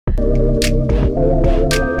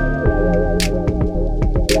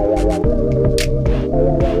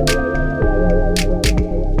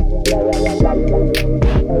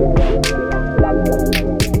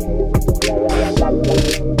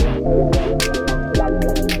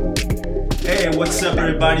What's up,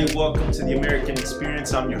 everybody? Welcome to the American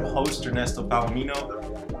Experience. I'm your host, Ernesto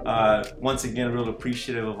Palomino. Once again, real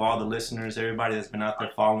appreciative of all the listeners, everybody that's been out there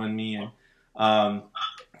following me, and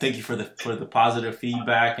thank you for the positive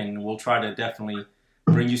feedback. And we'll try to definitely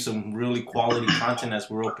bring you some really quality content as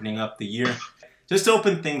we're opening up the year. Just to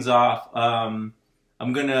open things off, I'm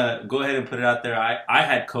gonna go ahead and put it out there. I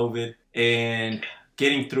had COVID, and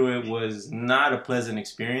getting through it was not a pleasant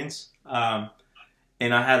experience.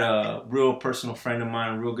 And I had a real personal friend of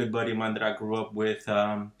mine, a real good buddy of mine that I grew up with,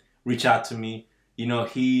 reach out to me. You know,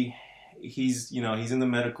 he's in the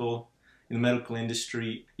medical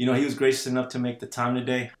industry. You know, he was gracious enough to make the time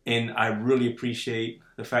today, and I really appreciate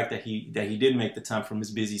the fact that he did make the time from his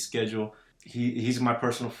busy schedule. He's my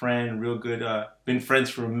personal friend, real good. Been friends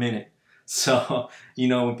for a minute. So, you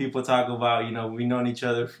know, when people talk about, you know, we've known each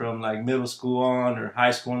other from like middle school on or high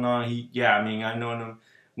school on, I've known him.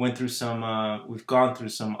 We've gone through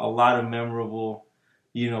a lot of memorable,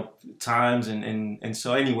 you know, times. And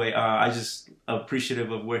so anyway, I just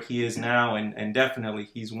appreciative of where he is now. And definitely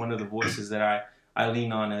he's one of the voices that I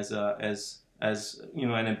lean on as you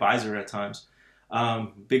know, an advisor at times.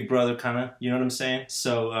 Big brother kind of, you know what I'm saying?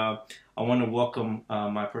 So I want to welcome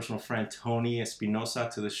my personal friend, Tony Espinoza,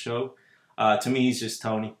 to the show. To me, he's just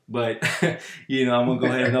Tony. But, you know, I'm going to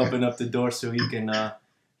go ahead and open up the door so he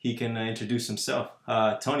can introduce himself.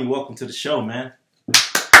 Tony, welcome to the show, man.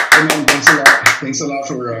 Hey, man, thanks a lot. Thanks a lot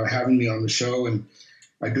for having me on the show. And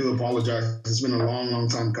I do apologize. It's been a long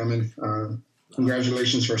time coming.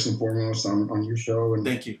 Congratulations, first and foremost, on your show. And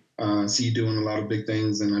thank you. See you doing a lot of big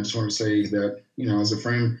things. And I just want to say that, you know, as a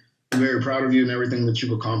friend, I'm very proud of you and everything that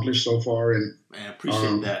you've accomplished so far. And man, I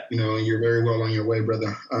appreciate that. You know, you're very well on your way,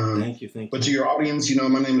 brother. Thank you. But to your audience, you know,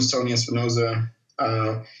 my name is Tony Espinoza.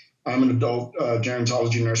 I'm an adult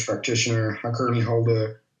gerontology nurse practitioner. I currently hold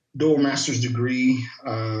a dual master's degree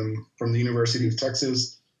from the University of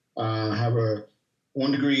Texas. I have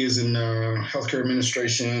one degree is in healthcare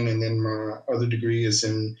administration, and then my other degree is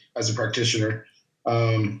as a practitioner.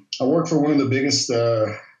 I work for one of the biggest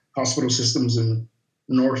hospital systems in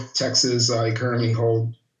North Texas. I currently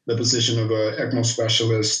hold the position of an ECMO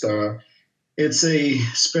specialist. It's a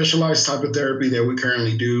specialized type of therapy that we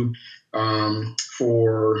currently do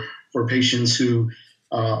for patients who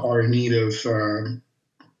are in need of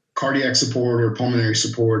cardiac support or pulmonary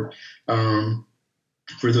support.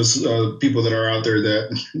 For those people that are out there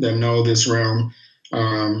that know this realm,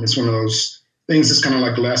 it's one of those things that's kind of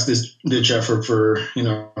like a last ditch effort for, you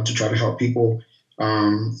know, to try to help people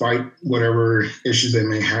fight whatever issues they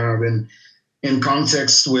may have. And in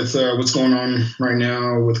context with what's going on right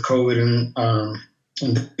now with COVID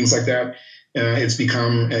and things like that, it's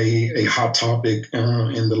become a hot topic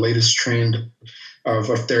in the latest trend of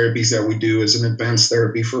therapies that we do as an advanced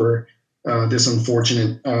therapy for this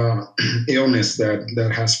unfortunate illness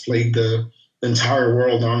that has plagued the entire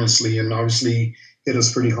world, honestly, and obviously hit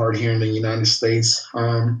us pretty hard here in the United States.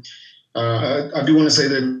 I do want to say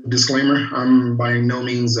the disclaimer: I'm by no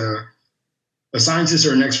means a scientist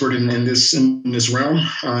or an expert in this realm.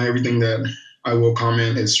 Everything that I will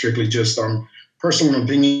comment is strictly just on personal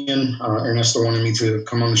opinion. Ernesto wanted me to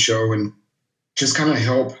come on the show and just kind of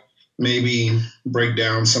help maybe break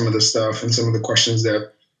down some of the stuff and some of the questions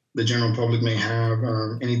that the general public may have,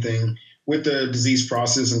 anything with the disease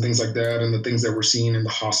process and things like that, and the things that we're seeing in the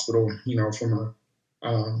hospital, you know, from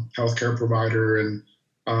a healthcare provider. And,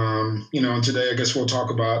 you know, today I guess we'll talk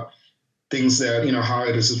about things that, you know, how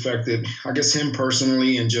it has affected, I guess, him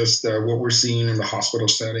personally, and just what we're seeing in the hospital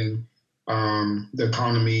setting, the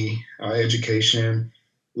economy, education,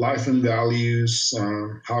 life and values,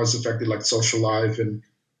 how it's affected like social life, and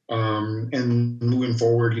moving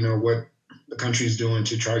forward, you know, what the country is doing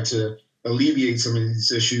to try to alleviate some of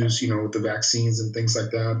these issues, you know, with the vaccines and things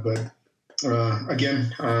like that. But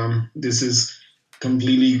again, this is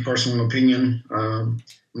completely personal opinion. I'm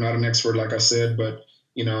not an expert, like I said, but,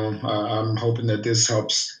 you know, I'm hoping that this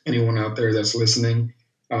helps anyone out there that's listening.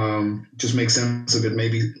 Just make sense of it,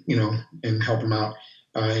 maybe, you know, and help them out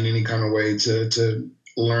in any kind of way to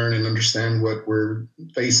learn and understand what we're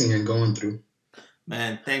facing and going through.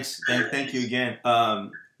 Man, thanks. Thank you again.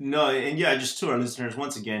 No, and yeah, just to our listeners,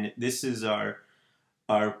 once again, this is our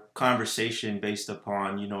conversation based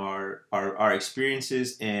upon, you know, our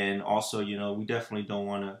experiences, and also, you know, we definitely don't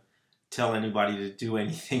want to tell anybody to do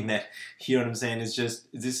anything that, you know what I'm saying? It's just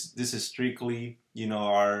this is strictly, you know,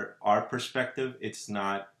 our perspective. It's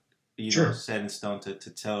not, you know, set in stone to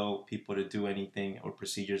tell people to do anything or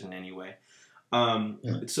procedures in any way.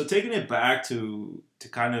 So taking it back to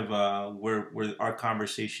kind of where our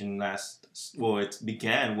conversation it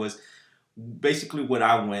began was basically what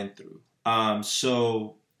I went through.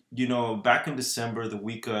 So back in December, the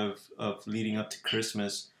week of leading up to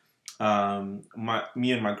Christmas, me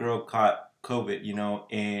and my girl caught COVID,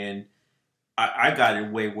 and I got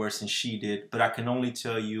it way worse than she did. But I can only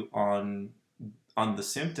tell you on the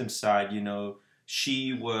symptom side,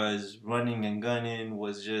 she was running and gunning,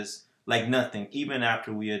 was just like nothing. Even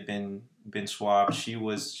after we had been swabbed, she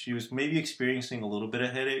was maybe experiencing a little bit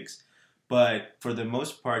of headaches, but for the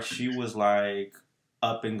most part, she was like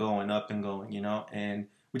up and going, and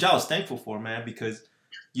which I was thankful for, man, because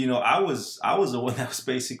I was the one that was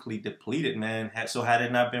basically depleted, man. So had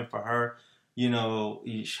it not been for her,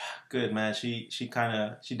 good man. She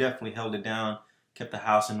definitely held it down, kept the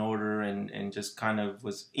house in order, and just kind of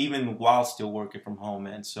was, even while still working from home,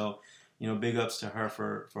 man. So, big ups to her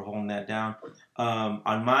for holding that down.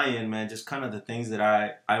 On my end, man, just kind of the things that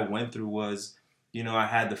I went through was, I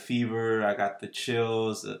had the fever, I got the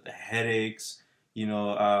chills, the headaches,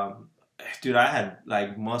 dude, I had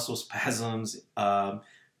like muscle spasms,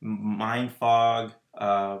 mind fog.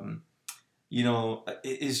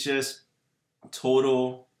 It's just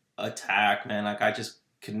total attack, man. Like I just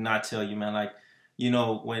could not tell you, man. Like,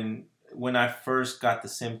 when I first got the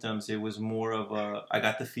symptoms, it was more of I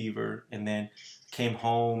got the fever and then came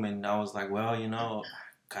home and I was like, well,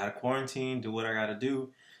 gotta quarantine, do what I gotta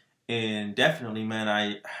do. And definitely,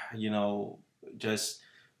 man, just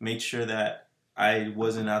made sure that I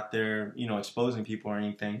wasn't out there, exposing people or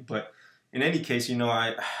anything. But in any case,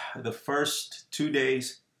 the first 2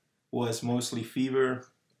 days was mostly fever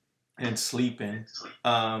and sleeping.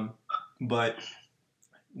 But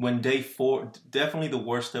when day four, definitely the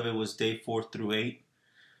worst of it was day 4 through 8,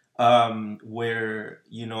 where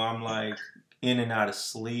I'm like in and out of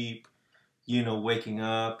sleep, waking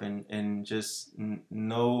up and just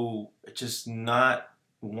no, just not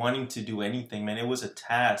wanting to do anything, man. It was a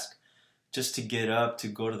task just to get up, to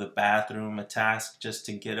go to the bathroom, a task just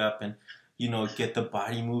to get up and get the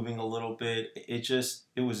body moving a little bit. It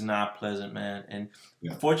was not pleasant, man. And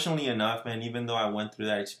Yeah. fortunately enough, man, even though I went through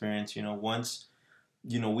that experience, once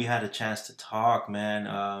we had a chance to talk,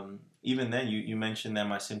 man. Even then, you mentioned that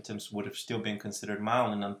my symptoms would have still been considered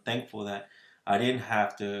mild, and I'm thankful that I didn't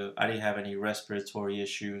have any respiratory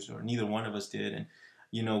issues, or neither one of us did, and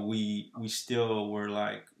we still were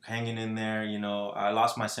like hanging in there. I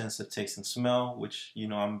lost my sense of taste and smell, which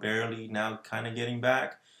I'm barely now kind of getting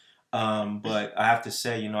back. But I have to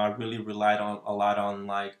say, I really relied on a lot on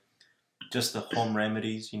like just the home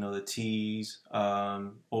remedies, the teas,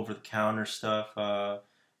 over the counter stuff,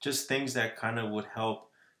 just things that kind of would help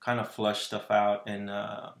kind of flush stuff out. And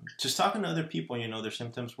just talking to other people, their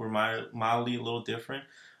symptoms were mildly a little different.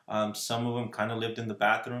 Some of them kind of lived in the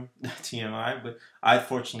bathroom, TMI, but I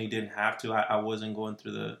fortunately didn't have to. I wasn't going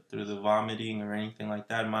through the vomiting or anything like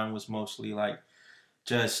that. Mine was mostly like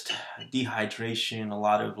just dehydration, a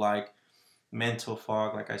lot of like mental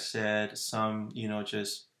fog, like I said, some,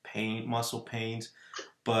 just pain, muscle pains.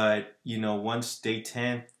 But, once day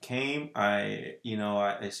 10 came,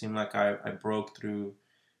 it seemed like I broke through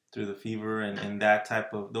the fever and that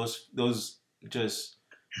type of those just,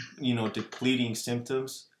 depleting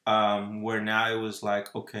symptoms. Where now it was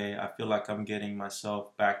like, okay, I feel like I'm getting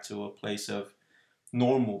myself back to a place of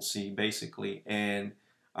normalcy, basically. And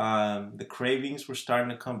the cravings were starting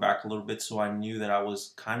to come back a little bit, so I knew that I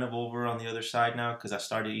was kind of over on the other side now because I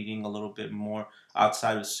started eating a little bit more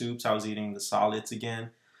outside of soups. I was eating the solids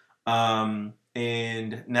again. And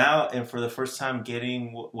for the first time,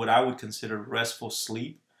 getting what I would consider restful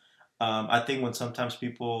sleep. I think when sometimes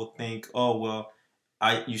people think, oh, well,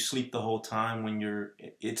 you sleep the whole time when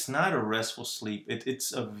it's not a restful sleep.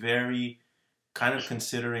 It's a very kind of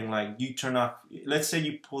considering like you turn off, let's say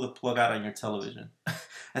you pull the plug out on your television.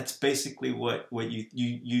 That's basically what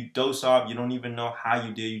you dose off. You don't even know how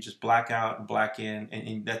you did. You just black out and black in,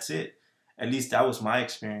 and that's it. At least that was my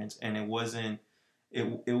experience, and it wasn't.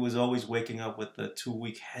 It was always waking up with a 2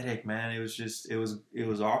 week headache, man. It was just it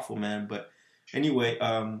was awful, man. But anyway,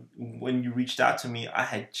 when you reached out to me, I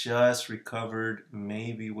had just recovered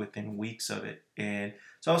maybe within weeks of it, and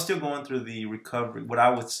so I was still going through the recovery, what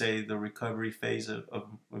I would say the recovery phase of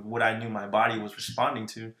what I knew my body was responding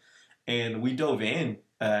to. And we dove in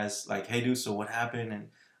as like, hey, dude, so what happened? And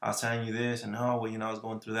I was telling you this, and oh, well, I was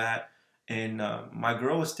going through that. And my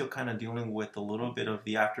girl was still kind of dealing with a little bit of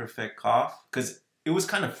the after effect cough because it was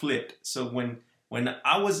kind of flipped. So when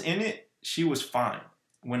I was in it, she was fine.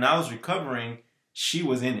 When I was recovering, she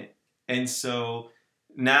was in it. And so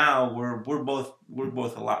now we're both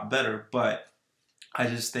a lot better, but I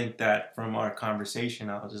just think that from our conversation,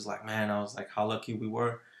 I was just like, man, I was like, how lucky we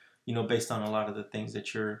were, based on a lot of the things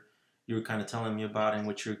that you were kind of telling me about and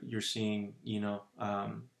what you're seeing,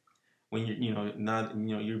 when not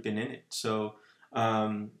you've been in it. So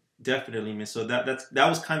definitely, man. So that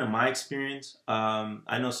was kind of my experience.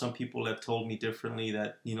 I know some people have told me differently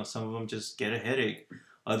that some of them just get a headache.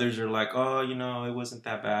 Others are like, oh, it wasn't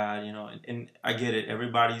that bad, and I get it.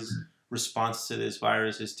 Everybody's response to this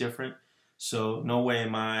virus is different. So no way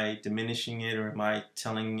am I diminishing it or am I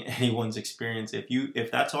telling anyone's experience.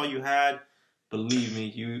 If that's all you had, believe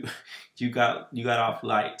me, you got off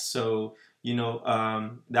light. So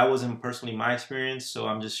that wasn't personally my experience. So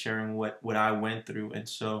I'm just sharing what I went through, and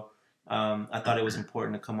so I thought it was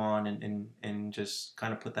important to come on and just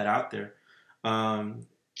kind of put that out there.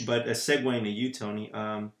 But a segue to you, Tony,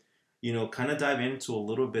 kind of dive into a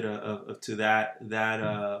little bit of to that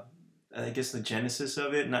I guess the genesis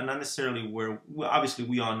of it, not necessarily obviously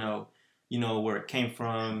we all know, where it came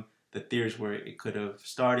from, the theories where it could have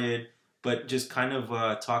started, but just kind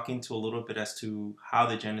of talking to a little bit as to how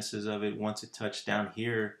the genesis of it, once it touched down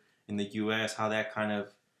here in the U.S., how that kind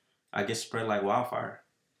of, I guess, spread like wildfire.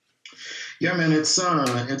 Yeah, man, it's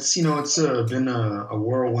been a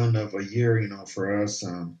whirlwind of a year, for us.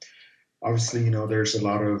 Obviously, there's a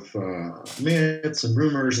lot of myths and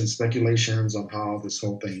rumors and speculations on how this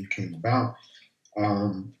whole thing came about.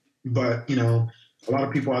 But a lot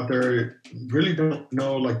of people out there really don't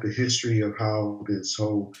know like the history of how this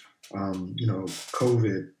whole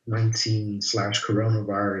COVID-19 slash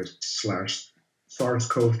coronavirus slash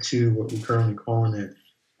SARS-CoV-2, what we're currently calling it,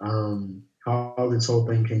 how this whole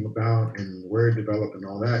thing came about and where it developed and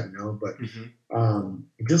all that, But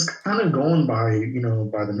just kind of going by,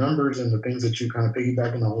 by the numbers and the things that you kind of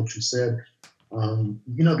piggybacking on what you said,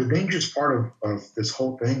 the dangerous part of this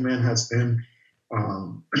whole thing, man, has been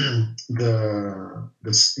the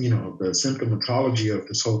symptomatology of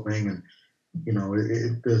this whole thing. And,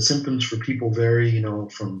 the symptoms for people vary,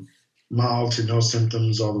 from mild to no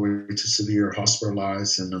symptoms all the way to severe,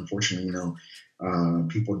 hospitalized, and unfortunately,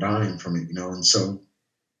 people dying from it, And so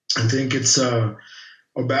I think it's a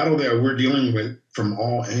battle that we're dealing with from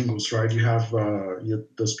all angles, right? You have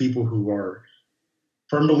those people who are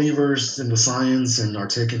firm believers in the science and are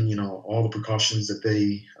taking, all the precautions that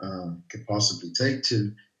they could possibly take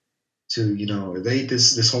to evade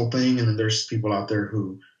this whole thing. And then there's people out there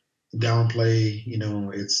who downplay,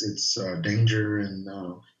 its danger and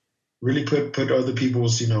really put other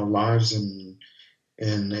people's, lives in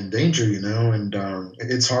danger, and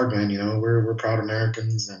it's hard, man. We're proud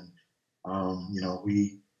Americans, and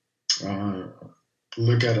we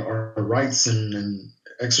look at our rights and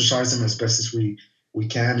exercise them as best as we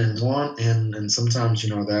can and want, and sometimes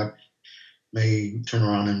that may turn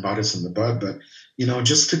around and bite us in the butt. But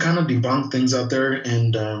just to kind of debunk things out there,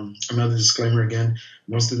 and another disclaimer again,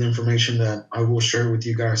 most of the information that I will share with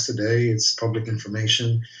you guys today, it's public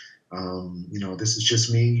information. This is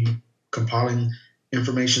just me compiling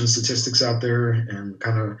information and statistics out there and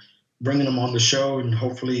kind of bringing them on the show, and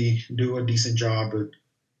hopefully do a decent job at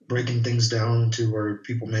breaking things down to where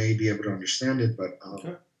people may be able to understand it. But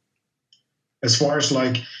as far as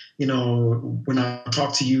like, when I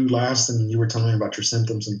talked to you last and you were telling me about your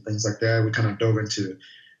symptoms and things like that, we kind of dove into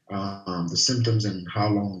the symptoms and how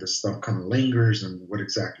long this stuff kind of lingers and what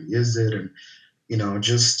exactly is it. And,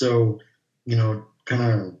 just so, kind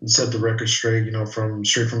of set the record straight,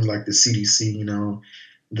 straight from like the CDC,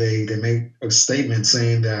 they make a statement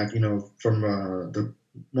saying that, from the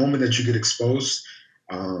moment that you get exposed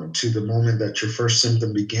to the moment that your first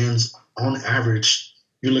symptom begins, on average,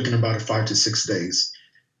 you're looking about 5 to 6 days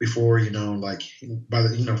before, by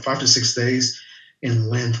the, 5 to 6 days in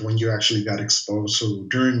length when you actually got exposed. So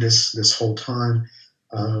during this whole time,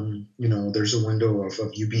 there's a window of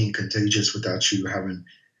you being contagious without you having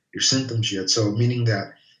your symptoms yet. So meaning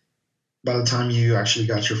that by the time you actually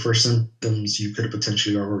got your first symptoms, you could have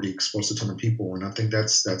potentially already exposed a ton of people. And I think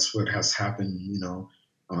that's what has happened,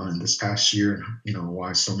 in this past year, and,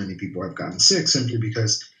 why so many people have gotten sick, simply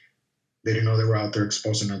because they didn't know they were out there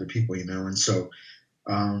exposing other people, And so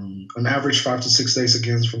on average, 5 to 6 days,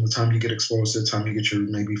 again, from the time you get exposed to the time you get your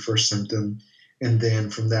maybe first symptom. And then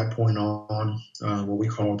from that point on, what we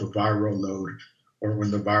call the viral load, or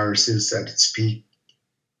when the virus is at its peak,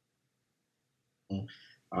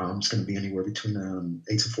 it's going to be anywhere between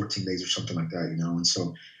 8 to 14 days or something like that, And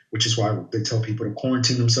so, which is why they tell people to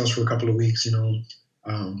quarantine themselves for a couple of weeks,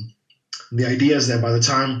 The idea is that by the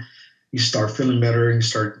time you start feeling better and you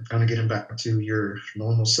start kind of getting back to your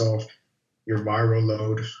normal self, your viral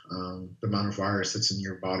load, the amount of virus that's in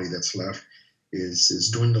your body that's left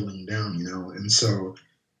is dwindling down, And so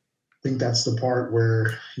I think that's the part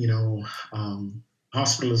where,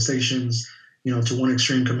 hospitalizations, to one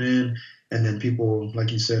extreme come in, and then people, like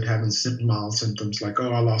you said, having mild symptoms like,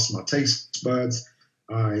 oh, I lost my taste buds.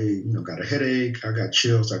 I, got a headache, I got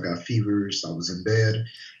chills, I got fevers, I was in bed,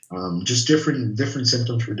 just different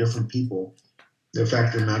symptoms for different people. The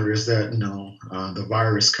fact of the matter is that the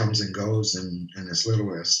virus comes and goes in as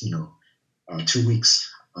little as 2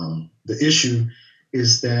 weeks. The issue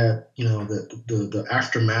is that the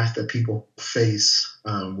aftermath that people face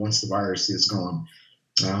once the virus is gone.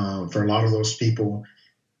 For a lot of those people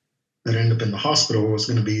that end up in the hospital, is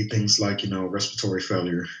going to be things like respiratory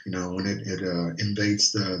failure. When it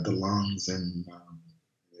invades the lungs and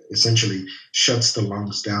essentially shuts the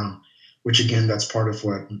lungs down. Which again, that's part of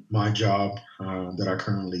what my job that I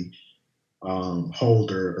currently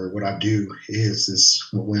hold or what I do is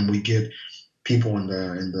when we get people in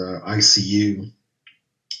the ICU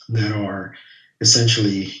that are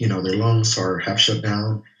essentially, their lungs have shut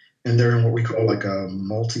down and they're in what we call like a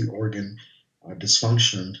multi-organ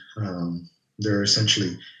dysfunction. They're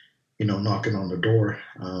essentially, knocking on the door.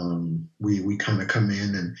 We kind of come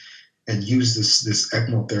in and use this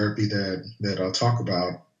ECMO therapy that I'll talk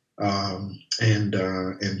about, and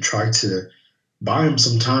try to buy them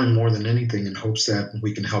some time more than anything in hopes that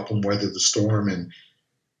we can help them weather the storm and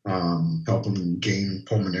help them gain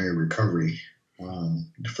pulmonary recovery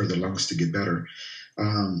for the lungs to get better.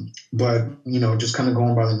 But just kind of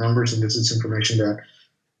going by the numbers, and this is information that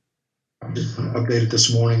I just updated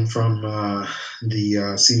this morning from the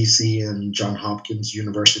CDC and Johns Hopkins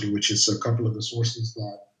University, which is a couple of the sources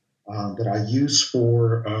that I use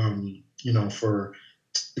for for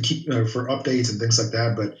to keep for updates and things like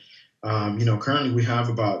that. But currently we have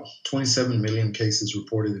about 27 million cases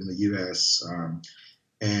reported in the U.S.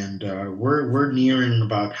 And we're nearing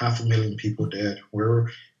about 500,000 people dead.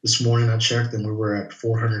 This morning I checked and we were at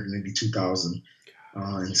 482,000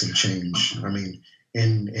 and some change. I mean,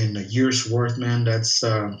 in a year's worth, man, that's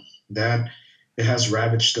that it has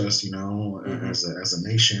ravaged us, as a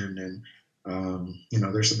nation. And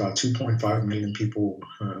there's about 2.5 million people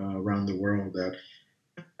around the world that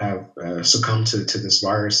have succumbed to this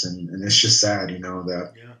virus, and it's just sad,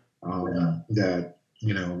 that that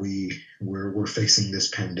we're facing this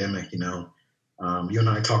pandemic. You and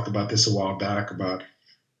I talked about this a while back about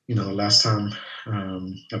the last time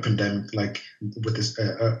a pandemic like with this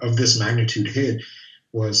of this magnitude hit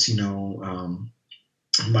was about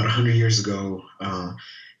 100 years ago,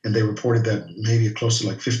 and they reported that maybe close to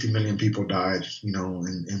like 50 million people died in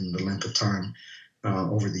the length of time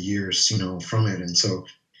over the years from it. And so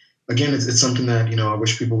again, it's something that I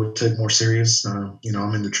wish people would take more serious. I'm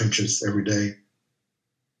in the trenches every day.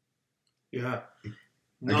 Yeah.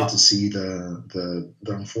 I get to see the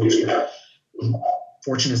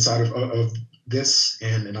unfortunate side of this,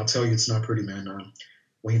 and I'll tell you, it's not pretty, man.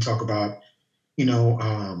 When you talk about,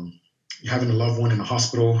 having a loved one in a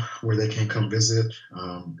hospital where they can't come visit,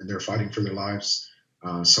 and they're fighting for their lives.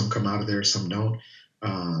 Some come out of there, some don't.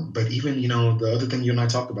 But even, the other thing you and I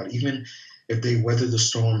talked about, even if they weather the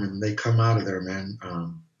storm and they come out of there, man,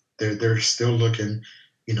 they're still looking,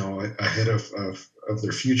 ahead of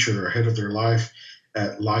their future, ahead of their life,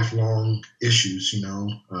 at lifelong issues,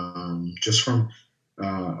 just from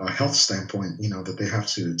a health standpoint, that they have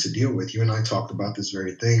to deal with. You and I talked about this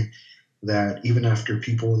very thing, that even after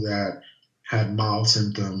people that had mild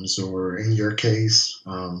symptoms, or in your case,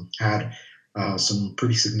 had some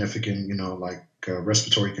pretty significant, like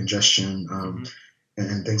respiratory congestion,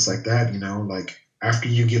 and things like that, like after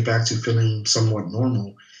you get back to feeling somewhat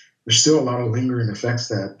normal, there's still a lot of lingering effects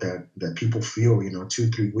that people feel,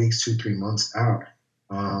 2-3 weeks, 2-3 months out.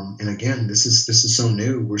 And again, this is so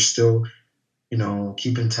new. We're still,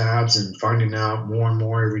 keeping tabs and finding out more and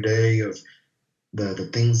more every day of the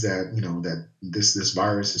things that, that this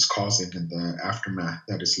virus is causing and the aftermath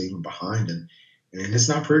that it's leaving behind. And it's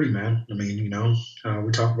not pretty, man. I mean,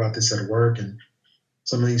 we talk about this at work, and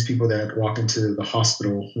some of these people that walk into the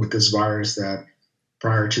hospital with this virus that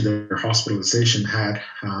prior to their hospitalization had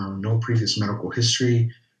no previous medical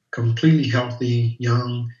history, completely healthy,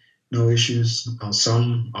 young, no issues.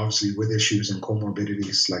 Some obviously with issues and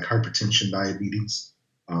comorbidities like hypertension, diabetes,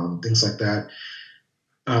 things like that,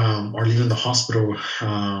 are leaving the hospital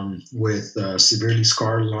with severely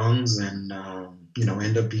scarred lungs and,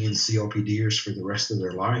 end up being COPDers for the rest of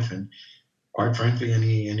their life. And quite frankly,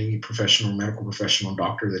 any medical professional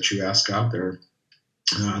doctor that you ask out there,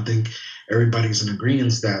 I think everybody's in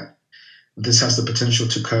agreement that this has the potential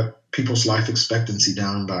to cut people's life expectancy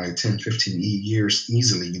down by 10, 15 years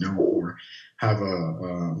easily, or have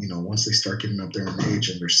once they start getting up there in age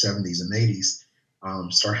in their 70s and 80s,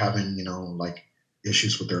 start having, like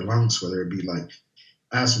issues with their lungs, whether it be like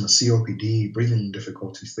asthma, COPD, breathing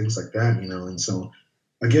difficulties, things like that, and so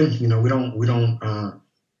again, we don't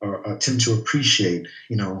tend to appreciate,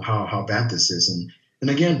 how bad this is. And And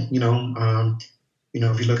again, if you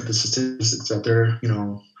look at the statistics out there,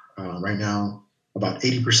 right now, about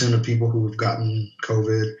 80% of people who have gotten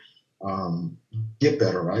COVID um, get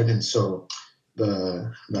better, right? And so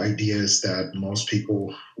the idea is that most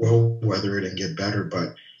people will weather it and get better,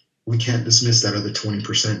 but we can't dismiss that other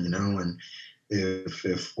 20%, and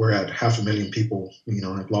if we're at 500,000 people,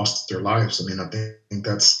 have lost their lives, I mean, I think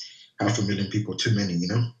that's 500,000 people too many,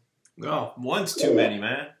 Well, one's too many,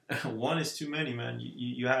 man. One is too many, man.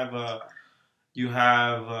 You have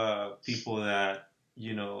people that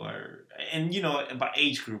are, and by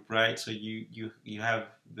age group, right? So you have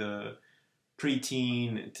the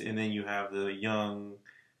preteen, and then you have the young,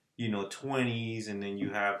 20s, and then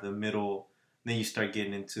you have the middle. Then you start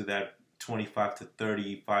getting into that 25 to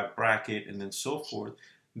 35 bracket, and then so forth.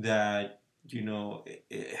 That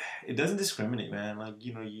it doesn't discriminate, man. Like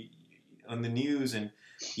on the news, and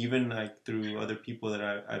even like through other people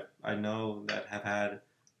that I know that have had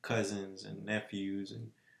cousins and nephews,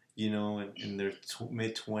 and in their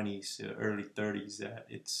mid 20s, early 30s, that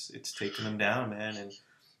it's taking them down, man. And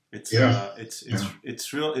it's Yeah, yeah,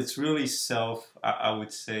 it's really I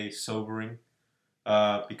would say sobering,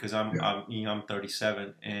 because yeah. I'm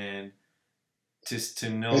 37, and just to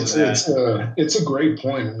know It's it's that. a it's a great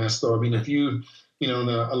point, Ernesto. I mean, if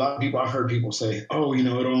a lot of people, I've heard people say, "Oh, it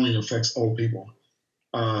only affects old people."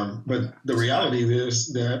 But the It's not. reality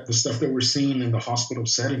is that the stuff that we're seeing in the hospital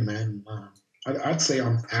setting, man, I'd say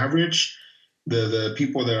on average, the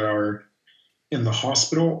people that are in the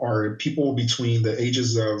hospital are people between the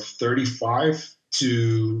ages of 35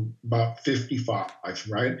 to about 55,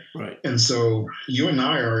 right? Right. And so you and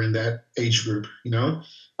I are in that age group, not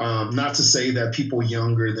to say that people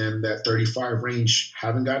younger than that 35 range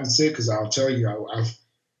haven't gotten sick, because I'll tell you, I've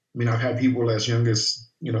had people as young as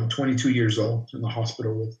 22 years old in the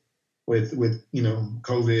hospital with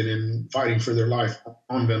COVID and fighting for their life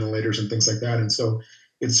on ventilators and things like that. And so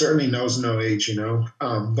it certainly knows no age,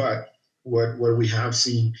 but what we have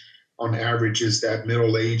seen on average is that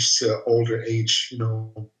middle age to older age,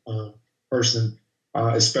 person,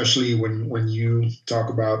 especially when you talk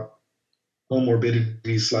about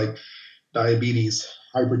comorbidities like diabetes,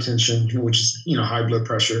 hypertension, which is high blood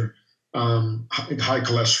pressure, high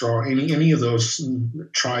cholesterol, any of those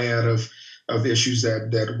triad of issues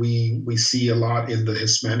that we see a lot in the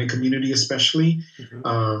Hispanic community, especially.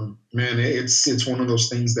 Hmm. Man, it's one of those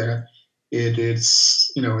things that it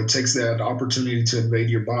takes that opportunity to invade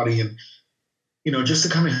your body, and just to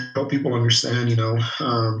kind of help people understand,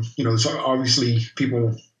 so obviously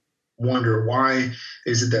people wonder, why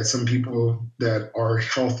is it that some people that are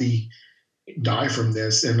healthy die from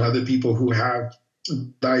this and other people who have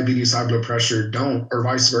diabetes, high blood pressure don't, or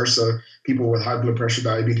vice versa. People with high blood pressure,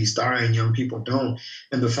 diabetes die and young people don't.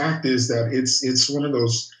 And the fact is that it's one of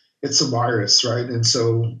those, it's a virus, right? And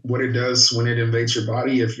so what it does when it invades your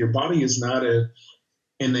body, if your body is not in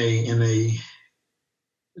a in a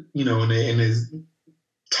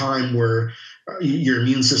time where your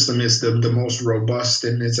immune system is the most robust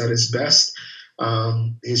and it's at its best,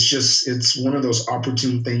 it's one of those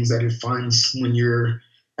opportune things that it finds when you're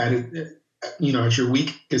at it, at your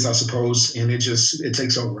weakest, I suppose, and it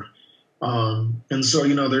takes over. And so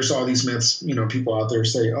there's all these myths. People out there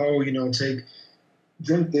say, oh,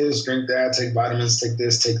 drink this, drink that, take vitamins, take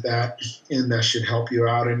this, take that, and that should help you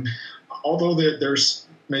out. And although there's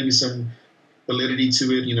maybe some validity to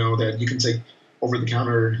it, that you can take over the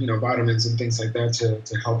counter, vitamins and things like that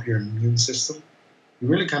to help your immune system. You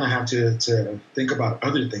really kind of have to think about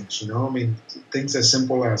other things, I mean, things as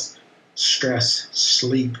simple as stress,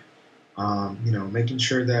 sleep, making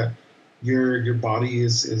sure that your body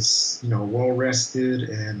is well rested,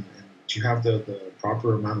 and you have the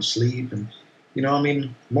proper amount of sleep. And I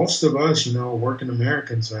mean, most of us, working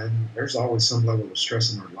Americans, man, there's always some level of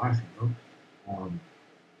stress in our life, um,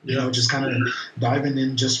 Yeah. just kind of diving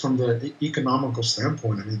in just from the economical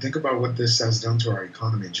standpoint. I mean, think about what this has done to our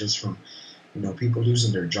economy, just from people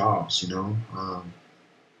losing their jobs,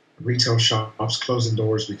 retail shops closing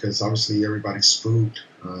doors because obviously everybody's spooked.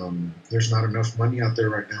 There's not enough money out there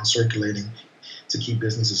right now circulating to keep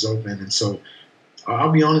businesses open. And so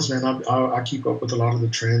I'll be honest, man, I keep up with a lot of the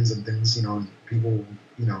trends and things, and people,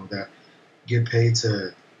 that get paid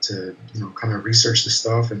to kind of research the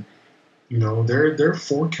stuff. And they're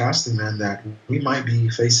forecasting, man, that we might be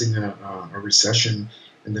facing a recession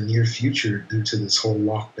in the near future due to this whole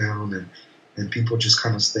lockdown, and people just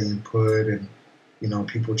kind of staying put, and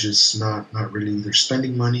people just not really either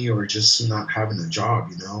spending money or just not having a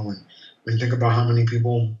job. And I mean, think about how many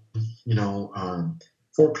people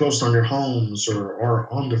foreclosed on their homes or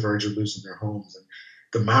are on the verge of losing their homes, and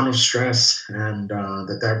the amount of stress and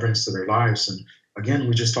that brings to their lives. And again,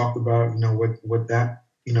 we just talked about, what that,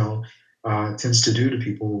 tends to do to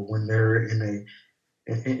people when they're in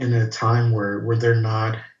a time where they're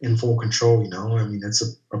not in full control. I mean, it's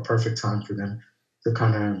a perfect time for them to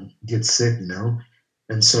kind of get sick.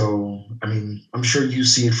 And so, I mean, I'm sure you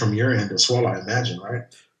see it from your end as well, I imagine, right?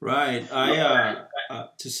 Right.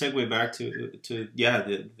 To segue back to yeah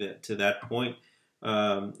to that point.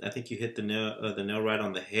 I think you hit the nail right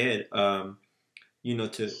on the head.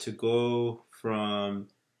 To go from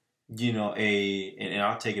and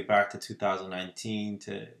I'll take it back to 2019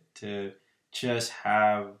 to just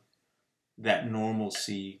have that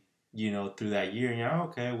normalcy, through that year. And you're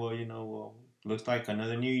okay, well, looks like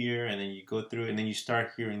another new year, and then you go through it, and then you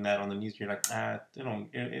start hearing that on the news. You're like,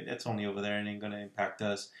 it's only over there, and ain't gonna impact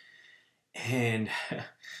us. And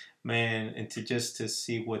man, and to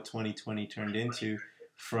see what 2020 turned into,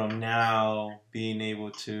 from now being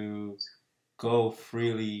able to go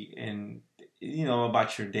freely and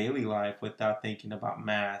about your daily life without thinking about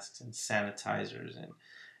masks and sanitizers and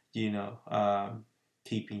you know,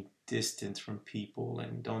 keeping distance from people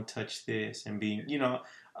and don't touch this and being,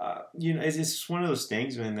 it's one of those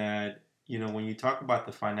things, man, that, when you talk about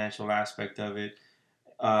the financial aspect of it,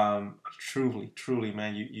 truly,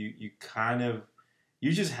 man, you kind of,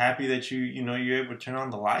 you're just happy that you're able to turn on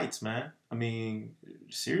the lights, man. I mean,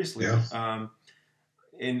 seriously. Yeah.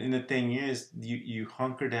 And the thing is, you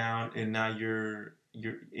hunker down, and now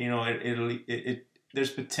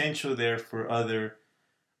there's potential there for other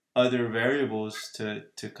variables to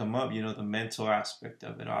come up. The mental aspect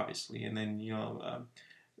of it, obviously, and then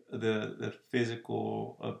the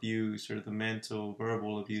physical abuse or the mental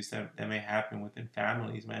verbal abuse that may happen within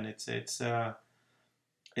families. Man, it's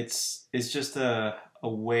just a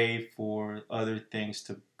way for other things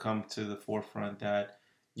to come to the forefront that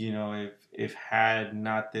if had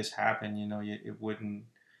not this happened, it wouldn't,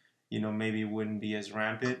 maybe it wouldn't be as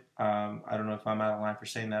rampant. I don't know if I'm out of line for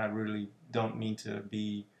saying that. I really don't mean to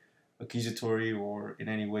be accusatory or in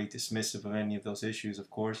any way dismissive of any of those issues, of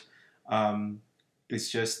course. It's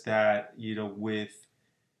just that, with,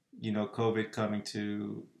 COVID coming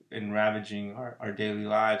to and ravaging our daily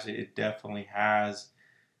lives, it definitely has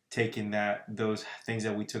taken those things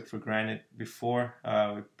that we took for granted before.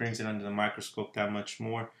 It brings it under the microscope that much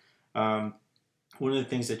more. Um, One of the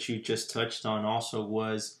things that you just touched on also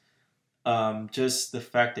was just the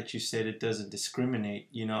fact that you said it doesn't discriminate,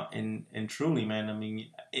 and truly, man, I mean,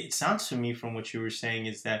 it sounds to me from what you were saying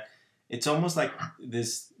is that it's almost like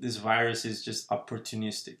this virus is just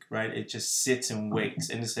opportunistic, right? It just sits and waits,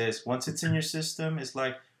 and it says once it's in your system, it's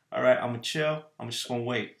like, all right, I'm gonna chill, I'm just gonna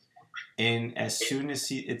wait, and as soon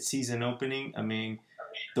as it sees an opening, I mean,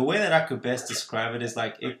 the way that I could best describe it is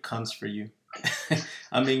like it comes for you.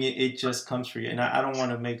 I mean, it just comes for you. And I don't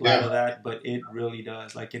want to make light Yeah. of that, but it really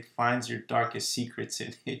does. Like, it finds your darkest secrets,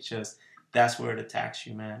 and that's where it attacks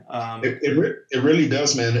you, man. It really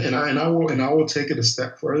does, man. And I will take it a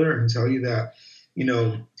step further and tell you that, you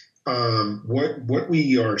know, what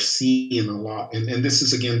we are seeing a lot, and this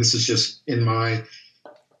is just in my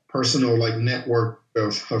personal like network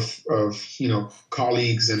of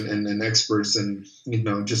colleagues and experts, and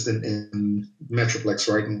just in Metroplex,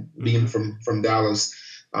 right, and being Mm-hmm. from Dallas.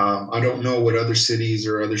 I don't know what other cities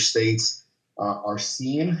or other states are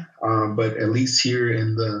seeing, but at least here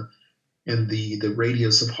in the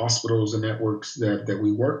radius of hospitals and networks that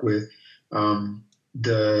we work with, um,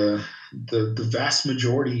 the the vast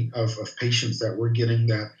majority of patients that we're getting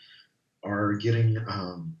that are getting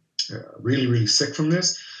really really sick from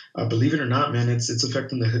this. Believe it or not, man, it's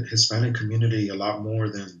affecting the Hispanic community a lot more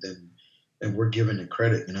than we're giving it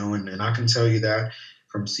credit. And I can tell you that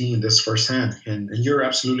from seeing this firsthand. And you're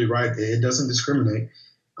absolutely right; it doesn't discriminate.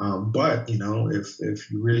 But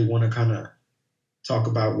if you really want to kind of talk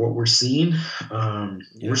about what we're seeing, we're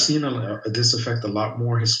Yeah. seeing this affect a lot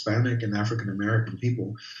more Hispanic and African American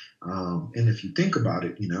people. And if you think about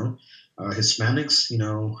it, Hispanics,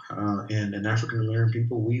 and African American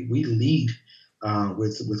people, we lead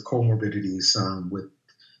with comorbidities, with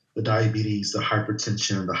the diabetes, the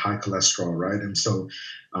hypertension, the high cholesterol, right? And so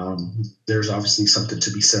there's obviously something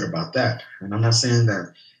to be said about that. And I'm not saying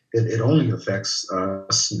that it only affects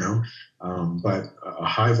us, but a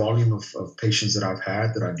high volume of patients that I've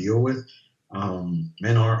had that I deal with,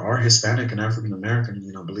 men are Hispanic and African American,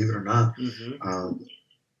 believe it or not. Mm-hmm.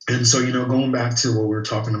 And so, going back to what we were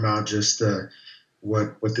talking about, just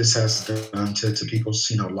what this has done to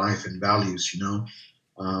people's, life and values,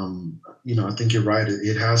 I think you're right.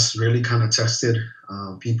 It has really kind of tested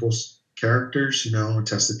people's characters,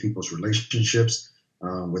 tested people's relationships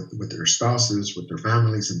with their spouses, with their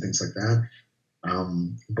families, and things like that.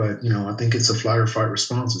 But I think it's a flight or fight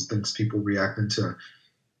response. It's things people reacting to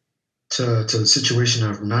the situation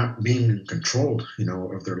of not being controlled,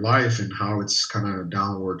 of their life and how it's kind of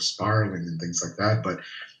downward spiraling and things like that. But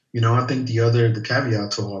I think the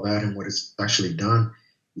caveat to all that and what it's actually done,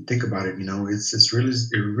 you think about it,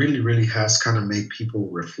 it really has kind of made people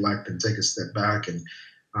reflect and take a step back, and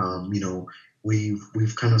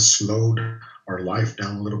we've kind of slowed our life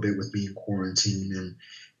down a little bit with being quarantined,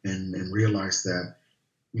 and realized that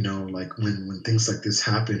like when things like this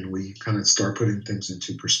happen, we kind of start putting things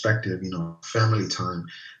into perspective, family time,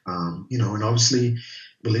 and obviously,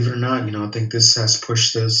 believe it or not, I think this has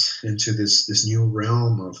pushed us into this new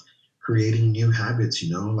realm of creating new habits,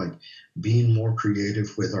 like being more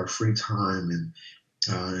creative with our free time,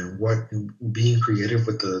 and what being creative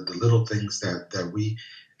with the little things that we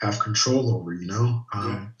have control over,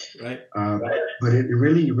 Yeah. Right. uh, but it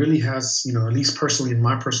really has, at least personally in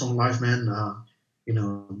my personal life, man.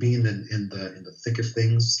 Being in the thick of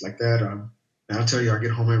things like that. And I'll tell you, I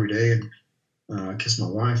get home every day and I kiss my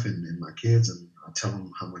wife and my kids, and I tell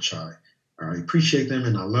them how much I appreciate them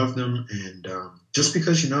and I love them. And just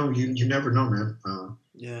because you never know, man.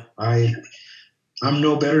 Yeah. I I'm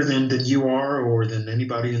no better than you are or than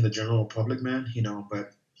anybody in the general public, man.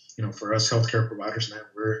 But for us healthcare providers, man,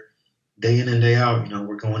 we're day in and day out.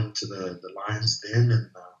 We're going to the lion's den,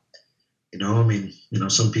 and I mean,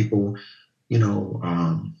 some people,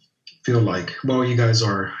 feel like, well, you guys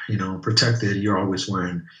are, protected. You're always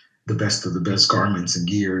wearing the best of the best garments and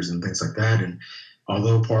gears and things like that. And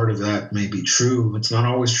although part of that may be true, it's not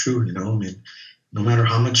always true. I mean, no matter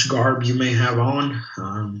how much garb you may have on,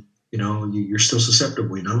 you're still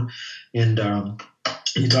susceptible. And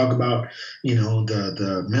you talk about,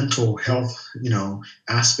 the mental health,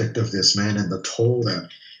 aspect of this, man, and the toll that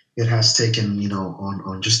it has taken,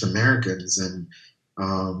 on just Americans, and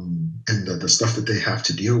the stuff that they have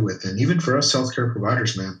to deal with. And even for us healthcare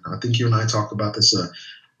providers, man, I think you and I talked about this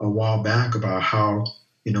a while back about how,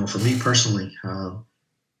 for me personally,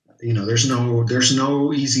 there's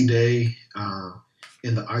no easy day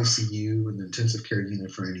in the ICU and the intensive care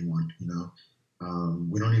unit for anyone.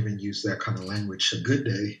 We don't even use that kind of language. A good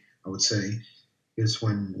day, I would say, is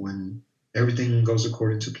when everything goes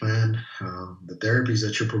according to plan. The therapies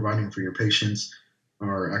that you're providing for your patients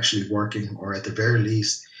are actually working, or at the very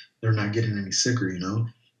least, they're not getting any sicker.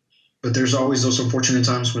 But there's always those unfortunate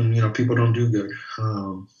times when people don't do good,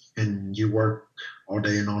 and you work all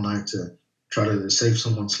day and all night to try to save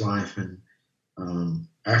someone's life, and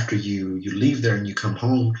after you leave there and you come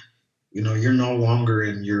home, you're no longer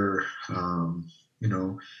in your you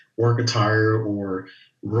know work attire or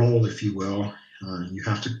role, if you will. You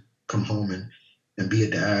have to come home and be a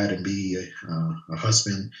dad and be a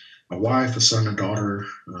husband, a wife, a son, a daughter,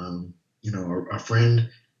 a friend.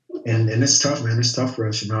 And it's tough, man. It's tough for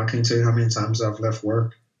us. I can't tell you how many times I've left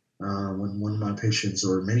work when one of my patients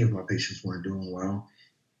or many of my patients weren't doing well.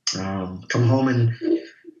 Come home and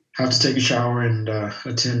have to take a shower and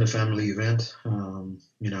attend a family event,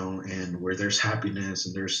 and where there's happiness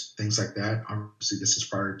and there's things like that. Obviously, this is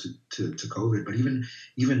prior to COVID, but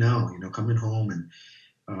even now, coming home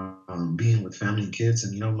and being with family and kids,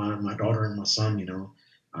 and my daughter and my son,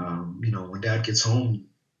 when dad gets home,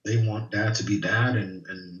 they want dad to be dad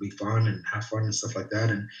and be fun and have fun and stuff like that.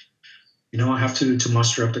 And I have to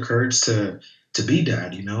muster up the courage to be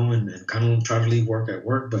dad, and kind of try to leave work at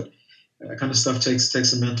work, but that kind of stuff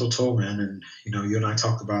takes a mental toll, man. And you and I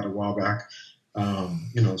talked about a while back,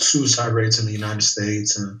 suicide rates in the United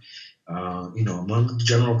States, and among the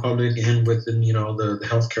general public and within the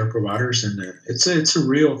healthcare providers, and it's a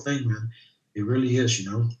real thing, man. It really is.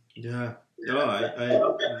 Yeah. No,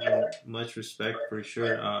 I much respect for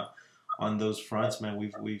sure. On those fronts, man,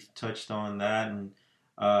 we've touched on that, and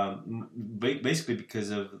basically because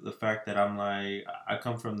of the fact that I'm like I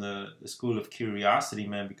come from the school of curiosity,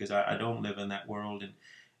 man, because I don't live in that world,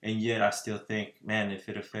 and yet I still think, man, if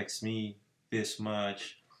it affects me this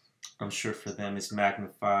much, I'm sure for them it's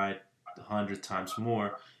magnified 100 times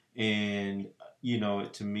more, and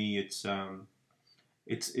to me it's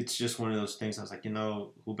just one of those things. I was like,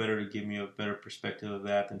 who better to give me a better perspective of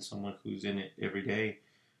that than someone who's in it every day.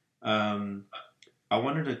 Um, I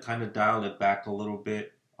wanted to kind of dial it back a little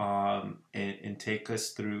bit, and take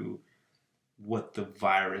us through what the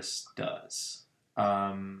virus does.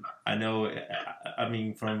 I know, I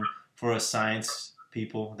mean, for us science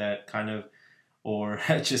people that kind of, or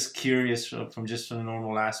just curious from the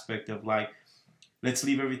normal aspect of like, let's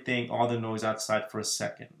leave everything, all the noise outside for a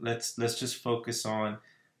second. Let's just focus on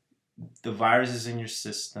the viruses in your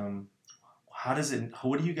system. How does it?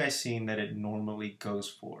 What are you guys seeing that it normally goes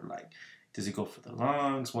for? Like, Does it go for the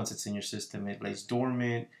lungs? Once it's in your system, it lays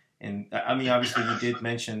dormant. And I mean, obviously, you did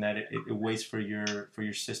mention that it waits for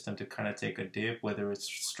your system to kind of take a dip, whether it's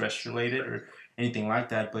stress related or anything like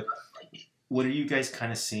that. But what are you guys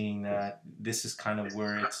kind of seeing that this is kind of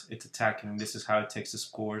where it's attacking, and this is how it takes its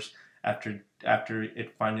course after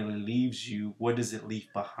it finally leaves you? What does it leave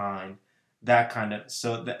behind? That kind of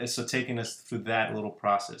so taking us through that little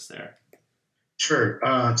process there. Sure.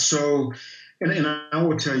 And I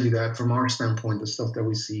will tell you that from our standpoint, the stuff that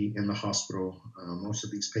we see in the hospital, most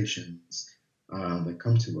of these patients that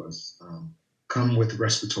come to us come with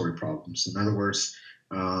respiratory problems. In other words,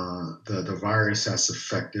 the virus has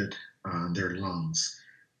affected their lungs.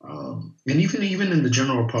 And even in the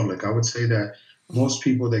general public, I would say that most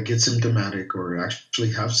people that get symptomatic or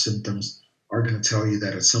actually have symptoms are going to tell you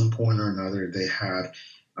that at some point or another they had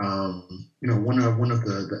one of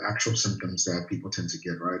the actual symptoms that people tend to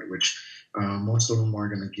get, right? Which most of them are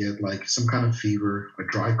going to get like some kind of fever, a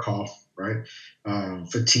dry cough, right?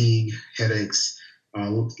 Fatigue, headaches,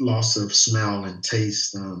 loss of smell and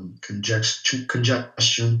taste,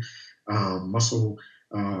 congestion, muscle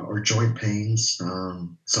or joint pains.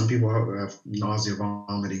 Some people have nausea,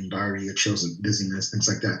 vomiting, diarrhea, chills, dizziness, things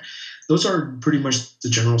like that. Those are pretty much the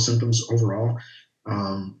general symptoms overall.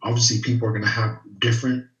 Obviously, people are going to have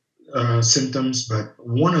different symptoms, but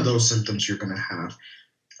one of those symptoms you're going to have.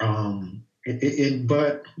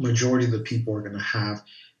 But majority of the people are going to have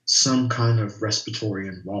some kind of respiratory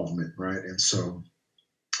involvement, right? And so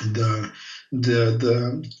the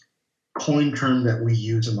coin term that we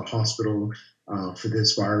use in the hospital for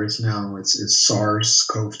this virus now is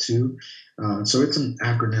SARS-CoV-2. So it's an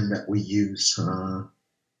acronym that we use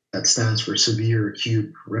that stands for Severe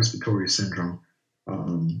Acute Respiratory Syndrome.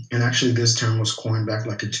 And actually, this term was coined back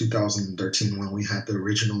like in 2013 when we had the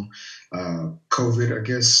original COVID, I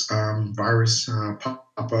guess, virus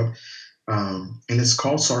pop up. And it's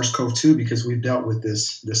called SARS-CoV-2 because we've dealt with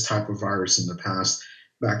this type of virus in the past.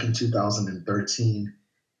 Back in 2013,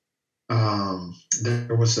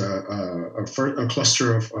 there was a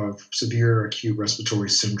cluster of severe acute respiratory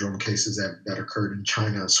syndrome cases that occurred in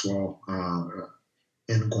China as well,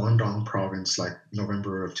 in Guangdong province, like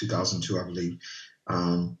November of 2002, I believe.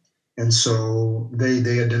 And so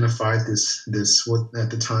they identified this what at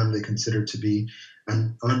the time they considered to be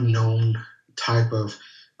an unknown type of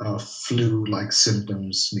flu-like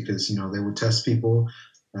symptoms, because they would test people.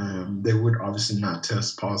 They would obviously not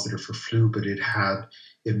test positive for flu, but it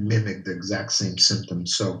mimicked the exact same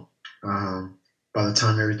symptoms. So by the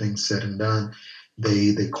time everything's said and done,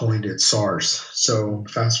 they coined it SARS. So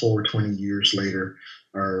fast forward 20 years later,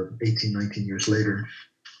 or 18, 19 years later,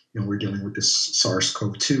 we're dealing with this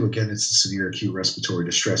SARS-CoV-2. Again, it's a severe acute respiratory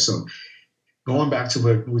distress. So going back to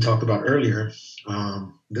what we talked about earlier,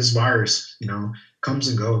 this virus, comes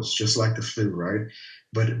and goes just like the flu, right?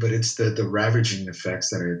 But it's the ravaging effects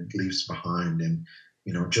that it leaves behind. And,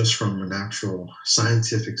 just from an actual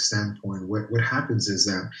scientific standpoint, what happens is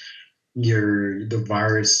that the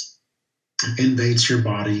virus invades your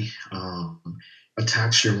body,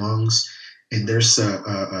 attacks your lungs, and there's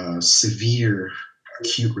a severe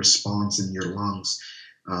acute response in your lungs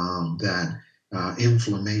that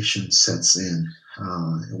inflammation sets in.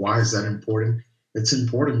 Why is that important? It's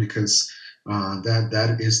important because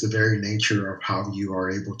that is the very nature of how you are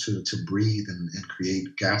able to breathe and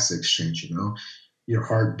create gas exchange. Your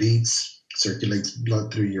heart beats, circulates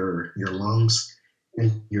blood through your lungs,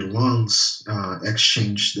 and your lungs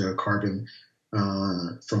exchange the carbon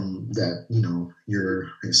from that, you're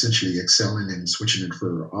essentially exhaling and switching it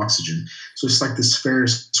for oxygen. So it's like this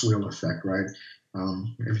Ferris wheel effect, right?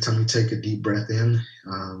 Every time you take a deep breath in,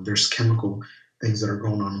 there's chemical things that are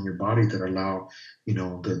going on in your body that allow,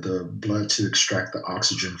 the blood to extract the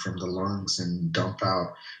oxygen from the lungs and dump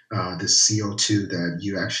out the CO2 that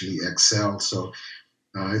you actually exhale. So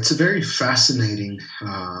it's a very fascinating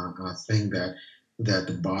thing that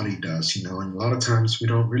the body does, and a lot of times we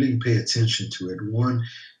don't really pay attention to it. One,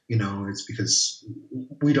 it's because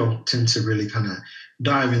we don't tend to really kind of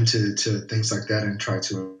dive into things like that and try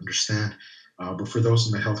to understand. But for those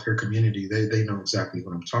in the healthcare community, they know exactly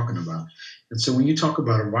what I'm talking about. And so when you talk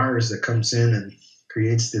about a virus that comes in and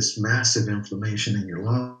creates this massive inflammation in your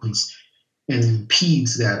lungs and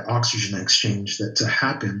impedes that oxygen exchange that to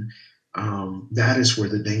happen, that is where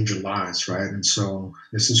the danger lies, right? And so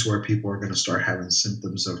this is where people are going to start having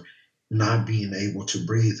symptoms of not being able to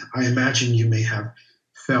breathe. I imagine you may have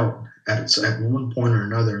felt at one point or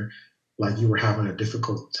another like you were having a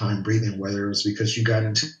difficult time breathing, whether it was because you got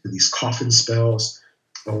into these coughing spells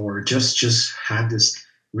or just had this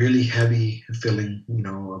really heavy feeling,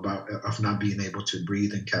 of not being able to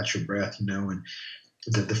breathe and catch your breath, and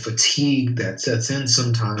the fatigue that sets in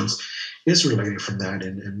sometimes is related from that.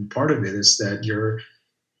 And part of it is that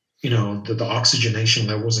the oxygenation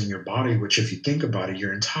levels in your body, which if you think about it,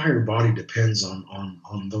 your entire body depends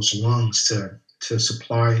on those lungs to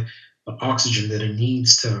supply the oxygen that it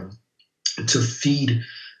needs to feed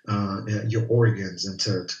your organs and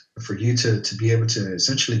for you to be able to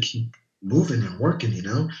essentially keep moving and working,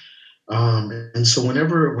 and so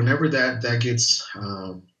whenever that gets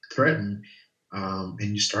threatened, and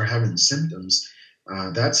you start having symptoms,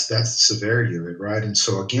 that's the severity of it, right? And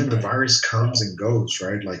so again, the Right. virus comes and goes,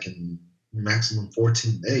 right? Like in maximum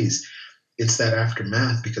 14 days. It's that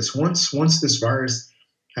aftermath, because once this virus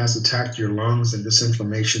has attacked your lungs and this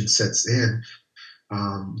inflammation sets in,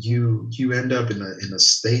 you end up in a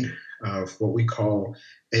state of what we call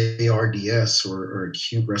ARDS, or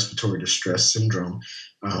acute respiratory distress syndrome,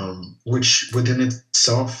 which within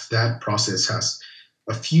itself, that process has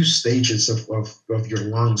a few stages of your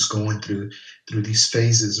lungs going through these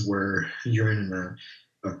phases where you're in an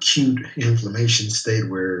acute inflammation state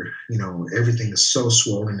where everything is so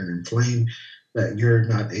swollen and inflamed that you're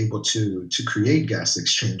not able to create gas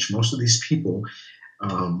exchange. Most of these people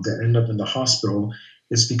that end up in the hospital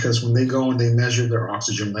is because when they go and they measure their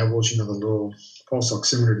oxygen levels, the little pulse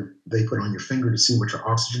oximeter they put on your finger to see what your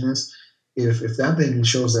oxygen is. If that thing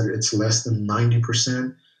shows that it's less than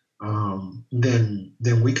 90%,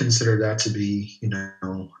 then we consider that to be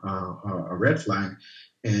a red flag,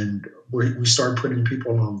 and we start putting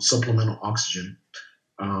people on supplemental oxygen.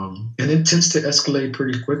 And it tends to escalate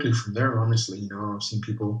pretty quickly from there. Honestly, I've seen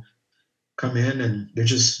people come in and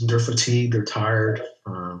they're fatigued, they're tired.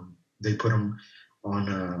 They put them on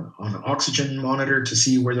an oxygen monitor to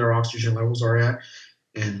see where their oxygen levels are at,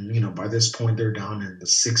 and by this point they're down in the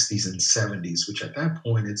 60s and 70s, which at that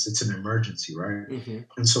point it's an emergency, right? Mm-hmm.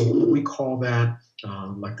 And so we call that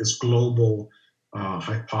like this global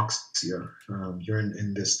hypoxia. You're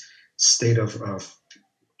in this state of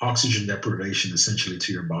oxygen deprivation essentially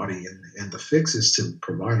to your body, and the fix is to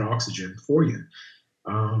provide oxygen for you.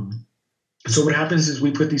 Um, so what happens is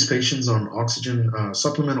we put these patients on oxygen,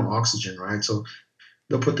 supplemental oxygen, right? So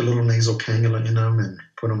they'll put the little nasal cannula in them and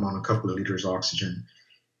put them on a couple of liters of oxygen.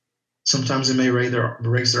 Sometimes it may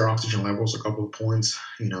raise their oxygen levels a couple of points.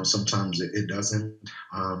 Sometimes it doesn't.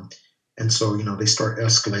 And so they start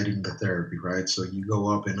escalating the therapy, right? So you go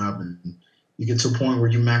up and up, and you get to a point where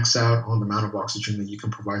you max out on the amount of oxygen that you can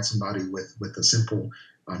provide somebody with a simple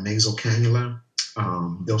nasal cannula.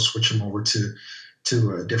 They'll switch them over to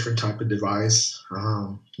a different type of device,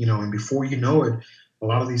 and before you know it, a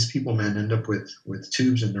lot of these people, man, end up with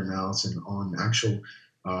tubes in their mouths and on actual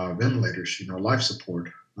ventilators, life support.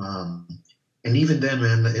 And even then,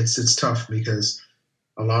 man, it's tough, because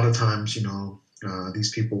a lot of times,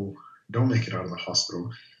 these people don't make it out of the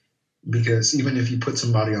hospital, because even if you put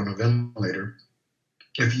somebody on a ventilator,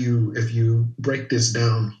 if you break this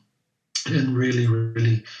down and really,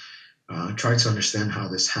 really try to understand how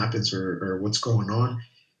this happens, or what's going on,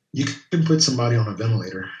 you can put somebody on a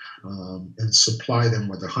ventilator and supply them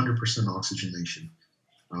with 100% oxygenation.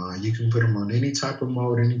 You can put them on any type of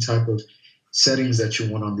mode, any type of settings that you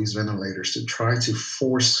want on these ventilators to try to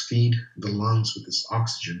force feed the lungs with this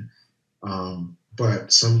oxygen.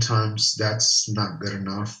 But sometimes that's not good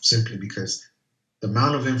enough, simply because the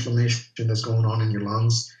amount of inflammation that's going on in your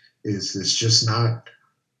lungs is just not,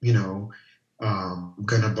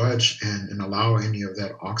 going to budge and allow any of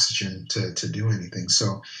that oxygen to do anything.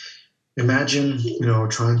 So imagine,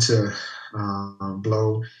 trying to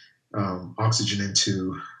blow oxygen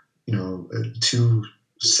into, two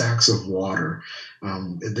sacks of water.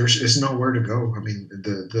 There's nowhere to go. I mean,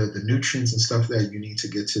 the nutrients and stuff that you need to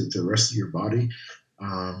get to the rest of your body,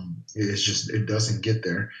 it doesn't get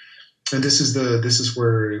there. And this is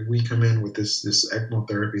where we come in with this ECMO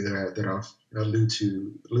therapy that I've alluded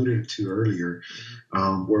to earlier,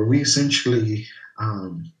 where we essentially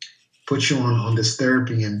put you on this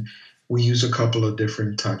therapy, and we use a couple of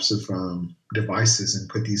different types of devices and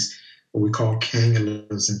put these what we call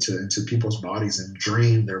cannulas into people's bodies and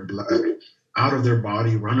drain their blood out of their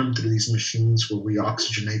body, run them through these machines where we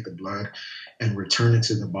oxygenate the blood and return it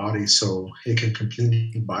to the body so it can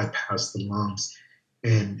completely bypass the lungs.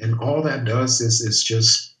 And all that does is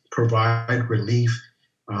just provide relief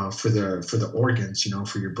for the organs,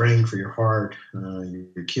 for your brain, for your heart,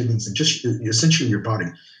 your kidneys, and just essentially your body.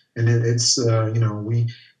 And it's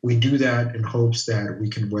we do that in hopes that we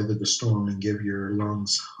can weather the storm and give your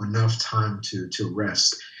lungs enough time to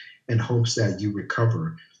rest, in hopes that you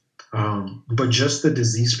recover. But just the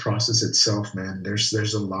disease process itself, man, there's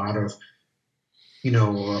a lot of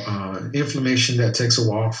inflammation that takes a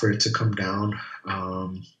while for it to come down.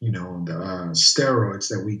 The steroids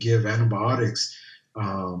that we give, antibiotics,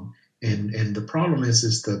 um, and the problem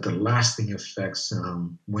is that the lasting effects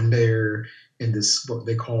when they're in this what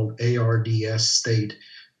they call ARDS state.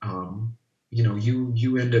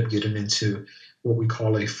 You end up getting into what we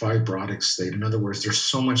call a fibrotic state. In other words, there's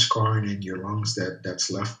so much scarring in your lungs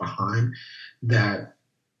that's left behind that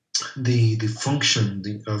the function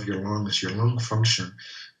of your lungs, your lung function,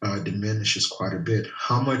 diminishes quite a bit.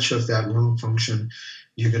 How much of that lung function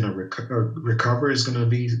you're going to recover is going to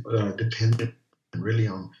be dependent really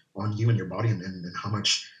on you and your body, and how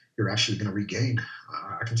much you're actually going to regain.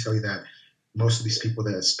 I can tell you that most of these people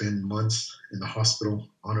that spend months in the hospital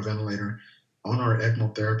on a ventilator, on our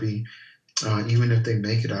ECMO therapy, even if they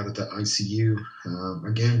make it out of the ICU,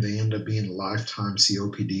 again, they end up being lifetime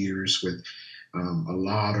COPDers with a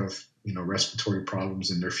lot of respiratory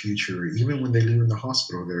problems in their future. Even when they leave in the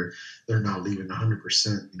hospital, they're not leaving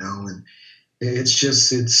 100%. And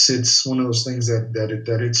it's one of those things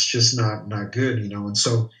that it's just not good. And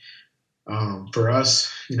so for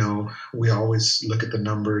us, we always look at the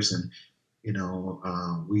numbers, and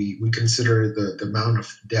we consider the amount of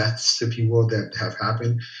deaths, if you will, that have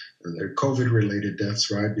happened. They're COVID-related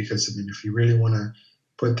deaths, right? Because if you really want to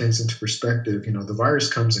put things into perspective, the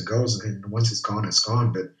virus comes and goes, and once it's gone.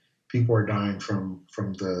 But people are dying from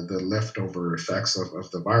the leftover effects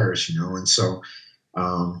of the virus, and so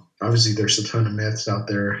obviously there's a ton of myths out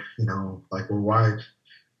there, like, well, why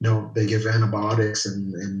they give antibiotics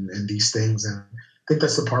and these things, and I think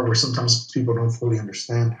that's the part where sometimes people don't fully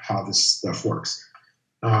understand how this stuff works.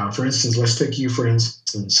 For instance, let's take you, for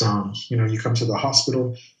instance, you come to the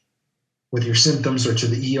hospital with your symptoms, or to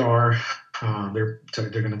the ER. They're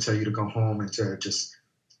going to tell you to go home and to just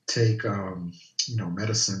take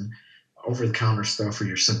medicine, over the counter stuff for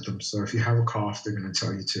your symptoms. So if you have a cough, they're going to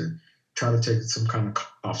tell you to try to take some kind of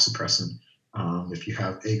cough suppressant. If you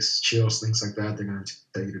have aches, chills, things like that, they're going to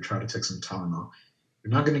tell you to try to take some Tylenol.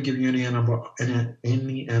 They're not going to give you any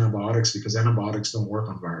antibiotics, because antibiotics don't work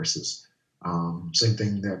on viruses. Same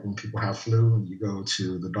thing that when people have flu and you go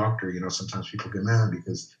to the doctor, sometimes people get mad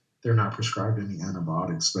because they're not prescribed any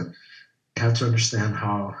antibiotics. But you have to understand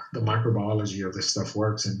how the microbiology of this stuff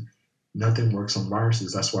works, and nothing works on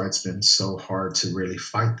viruses. That's why it's been so hard to really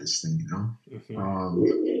fight this thing,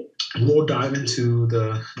 We'll dive into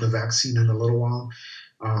the vaccine in a little while.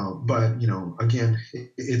 But, again,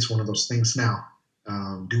 it's one of those things now.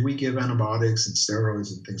 Do we give antibiotics and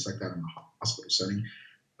steroids and things like that in the hospital setting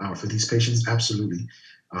for these patients? Absolutely.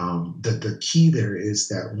 The key there is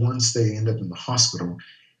that once they end up in the hospital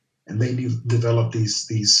and they develop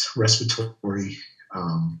these respiratory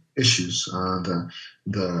issues, the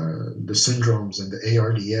syndromes and the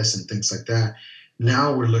ARDS and things like that,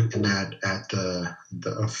 now we're looking at the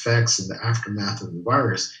effects and the aftermath of the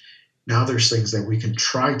virus. Now there's things that we can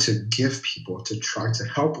try to give people to try to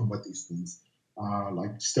help them with these things,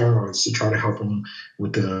 like steroids, to try to help them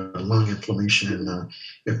with the lung inflammation. And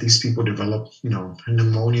if these people develop,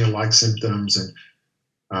 pneumonia-like symptoms, and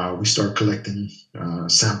we start collecting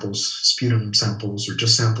samples, sputum samples, or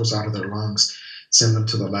just samples out of their lungs, send them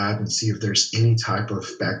to the lab and see if there's any type of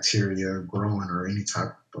bacteria growing or any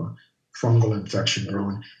type of fungal infection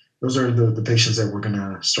growing. Those are the patients that we're going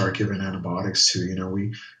to start giving antibiotics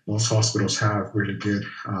to. Most hospitals have really good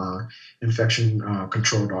infection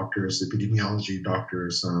control doctors, epidemiology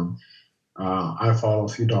doctors. I follow a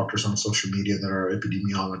few doctors on social media that are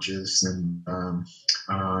epidemiologists, and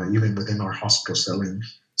even within our hospital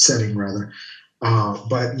setting rather.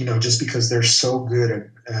 But just because they're so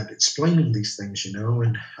good at explaining these things, and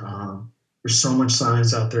there's so much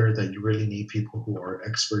science out there that you really need people who are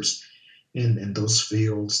experts in those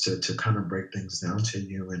fields to kind of break things down to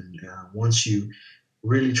you. And once you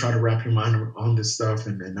really try to wrap your mind on this stuff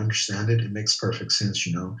and understand it, it makes perfect sense,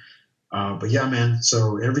 But yeah, man.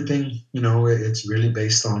 So everything, it's really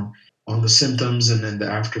based on the symptoms and then the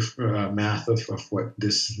aftermath of what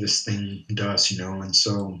this thing does, And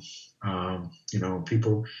so,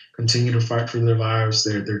 people continue to fight for their lives.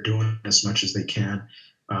 They're doing as much as they can.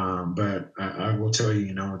 But I will tell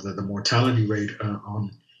you, the mortality rate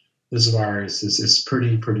on this virus is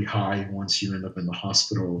pretty high once you end up in the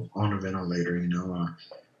hospital on a ventilator.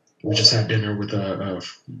 We just had dinner with a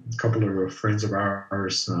couple of friends of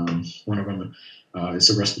ours. One of them is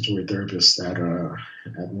a respiratory therapist at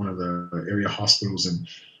one of the area hospitals, and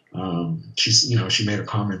she made a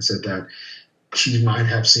comment, said that she might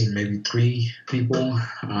have seen maybe 3 people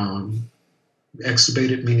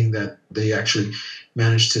extubated, meaning that they actually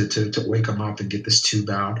managed to wake them up and get this tube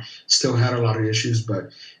out. Still had a lot of issues,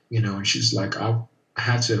 but and she's like, I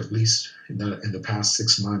had to at least in the past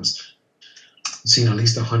 6 months seen at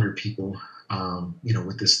least 100 people,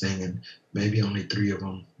 with this thing, and maybe only three of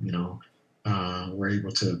them, were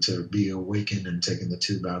able to be awakened and taking the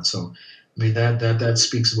tube out. So, I mean, that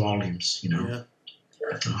speaks volumes. Yeah.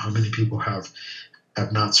 How many people have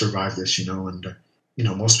not survived this, and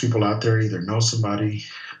most people out there either know somebody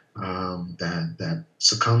that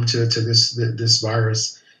succumbed to this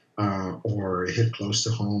virus, or it hit close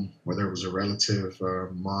to home, whether it was a relative,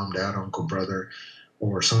 mom, dad, uncle, brother,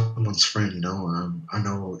 or someone's friend. I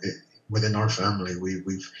know within our family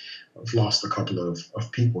we've lost a couple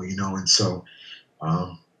of people, and so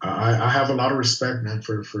I have a lot of respect, man,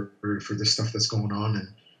 for this stuff that's going on,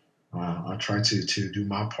 and I try to do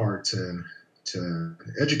my part to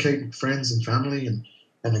educate friends and family.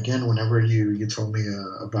 And again, whenever you told me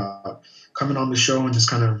about coming on the show and just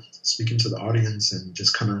kind of speaking to the audience and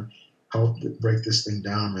just kind of help break this thing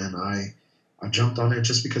down, man, I jumped on it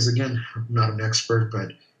just because, again, I'm not an expert,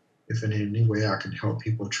 but if in any way I can help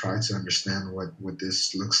people try to understand what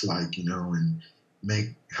this looks like, and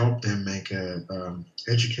help them make a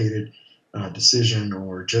educated decision,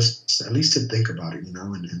 or just at least to think about it,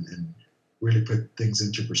 and really put things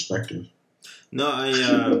into perspective.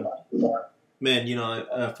 No, man,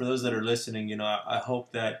 for those that are listening, I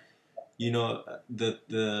hope that,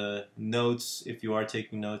 the notes, if you are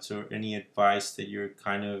taking notes, or any advice that you're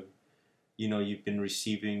kind of, you've been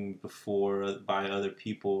receiving before by other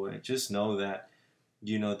people, and just know that,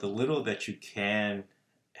 the little that you can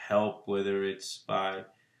help, whether it's by,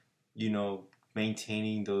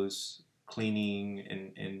 maintaining those cleaning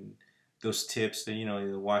and those tips that,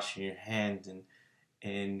 washing your hands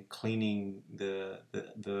and cleaning the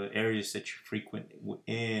areas that you frequent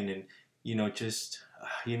in, and just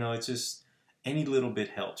it's just any little bit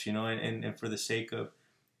helps, and for the sake of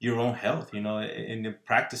your own health, and to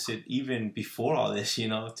practice it even before all this,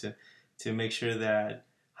 to make sure that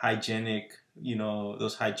hygienic,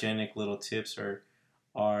 those hygienic little tips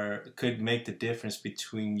are could make the difference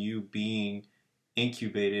between you being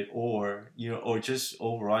incubated, or just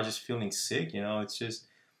overall just feeling sick. It's just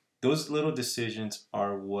those little decisions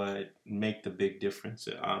are what make the big difference,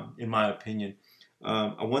 in my opinion.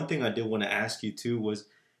 One thing I did want to ask you too was,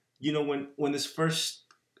 when this first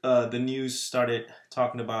the news started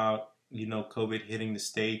talking about, COVID hitting the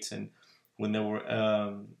states, and when they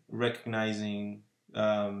were recognizing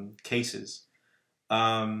cases,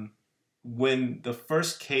 when the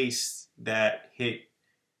first case that hit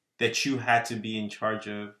that you had to be in charge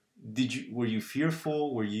of, were you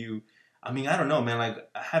fearful? Were you, I mean, I don't know, man. Like,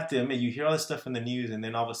 I have to admit, you hear all this stuff in the news, and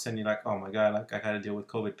then all of a sudden you're like, oh my God, like, I got to deal with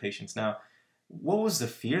COVID patients now. What was the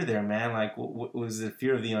fear there, man? Like, what was the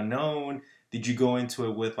fear of the unknown? Did you go into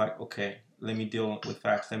it with like, okay, let me deal with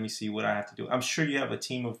facts. Let me see what I have to do. I'm sure you have a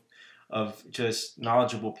team of just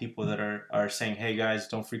knowledgeable people that are saying, hey guys,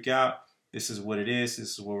 don't freak out. This is what it is.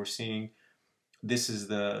 This is what we're seeing. This is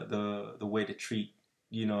the way to treat,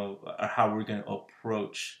 how we're going to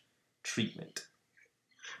approach treatment.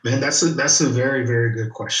 Man, that's a very, very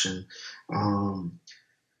good question.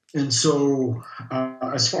 And so,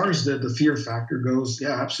 as far as the fear factor goes,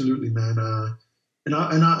 yeah, absolutely, man. And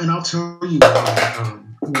I'll tell you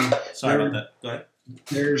why. Sorry about that. Go ahead.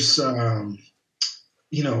 There's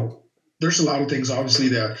there's a lot of things obviously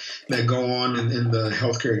that go on in the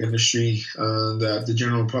healthcare industry that the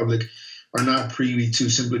general public are not privy to,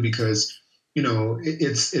 simply because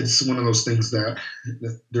it's one of those things that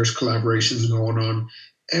there's collaborations going on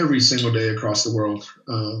every single day across the world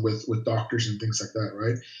with doctors and things like that,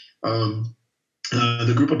 right?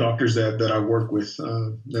 The group of doctors that I work with,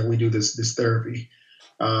 that we do this therapy.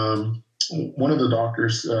 One of the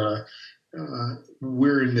doctors,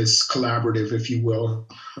 we're in this collaborative, if you will,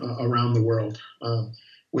 around the world,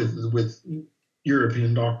 with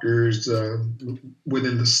European doctors,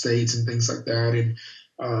 within the States and things like that. And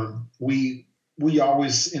we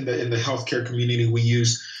always, in the healthcare community, we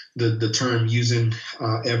use the term using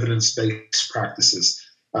evidence-based practices,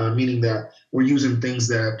 meaning that we're using things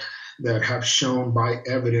that have shown by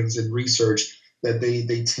evidence and research that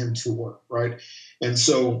they tend to work, right? And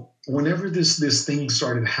so whenever this thing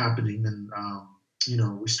started happening, and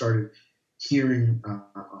we started hearing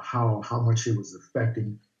how much it was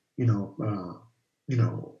affecting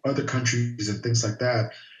other countries and things like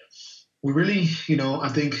that, we really, I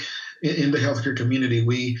think in the healthcare community,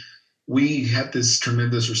 we had this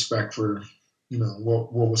tremendous respect for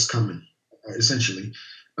what was coming, essentially.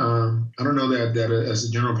 I don't know that as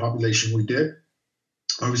a general population we did.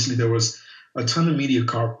 Obviously, there was a ton of media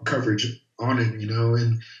coverage on it,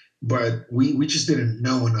 but we just didn't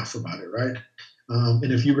know enough about it, right?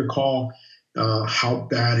 And if you recall, how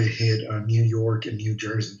bad it hit New York and New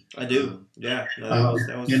Jersey. I do. Yeah. No, Uh,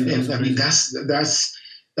 that was and I mean, crazy.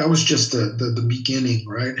 that was just the beginning,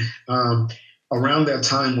 right? Around that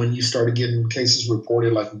time when you started getting cases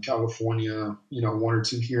reported, like in California, one or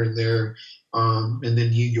two here and there, and then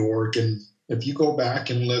New York. And if you go back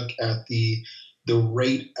and look at the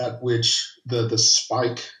rate at which the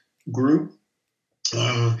spike grew,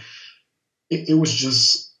 uh, it was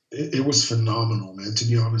just it was phenomenal, man. To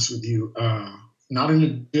be honest with you, not in a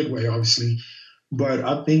good way, obviously, but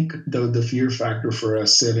I think the fear factor for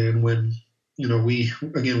us set in when we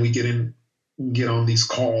get on these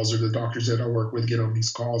calls, or the doctors that I work with get on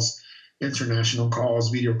these calls, international calls,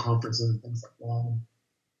 video conferences, and things like that.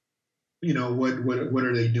 And, what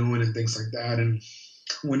are they doing and things like that. And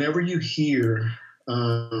whenever you hear,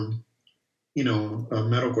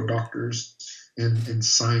 medical doctors and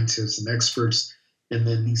scientists and experts, and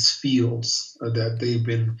then these fields that they've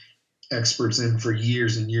been experts in for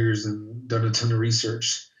years and years and done a ton of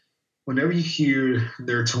research. Whenever you hear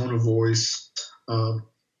their tone of voice,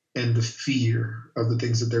 and the fear of the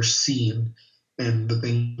things that they're seeing and the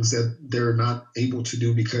things that they're not able to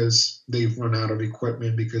do because they've run out of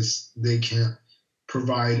equipment, because they can't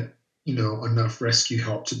provide enough rescue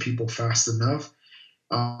help to people fast enough,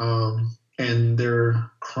 and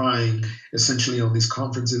they're crying essentially on these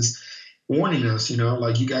conferences, warning us,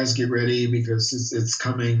 like, you guys get ready because it's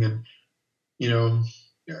coming. And you know,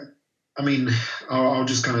 I mean, I'll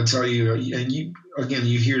just kind of tell you, and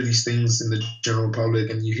you hear these things in the general public,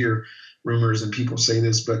 and you hear rumors and people say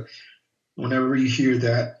this, but whenever you hear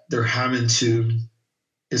that they're having to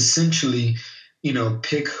essentially,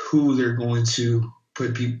 pick who they're going to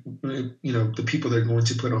put people, the people they're going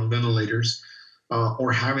to put on ventilators,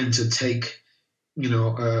 or having to take,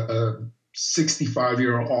 a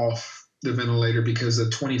 65-year-old off the ventilator because a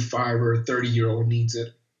 25 or 30-year-old needs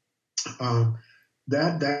it. Um,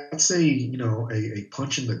 that's a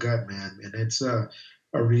punch in the gut, man, and it's a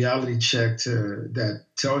reality check that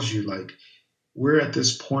tells you, like, we're at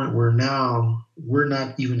this point where now we're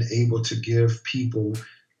not even able to give people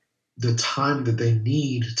the time that they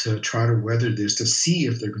need to try to weather this, to see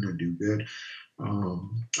if they're going to do good.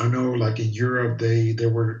 I know, like in Europe, they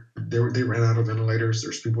ran out of ventilators.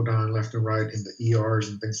 There's people dying left and right in the ERs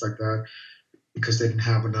and things like that because they didn't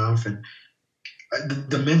have enough. And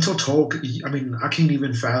the mental toll, I mean, I can't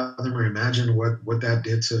even fathom or imagine what that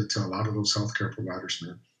did to a lot of those healthcare providers,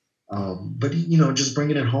 man. But just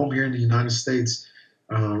bringing it home here in the United States,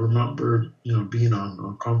 remember, being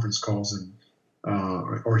on conference calls and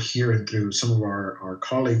or hearing through some of our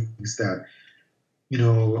colleagues that,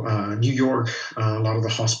 New York, a lot of the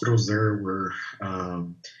hospitals there were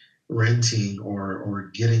renting or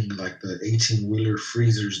getting like the 18-wheeler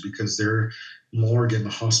freezers because their morgue in the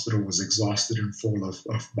hospital was exhausted and full of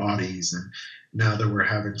bodies. And now that we're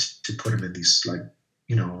having to put them in these, like,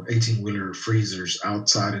 18-wheeler freezers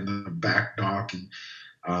outside in the back dock. And,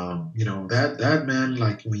 that, man,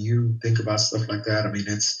 like, when you think about stuff like that, I mean,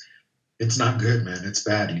 it's not good, man. It's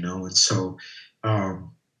bad, And so,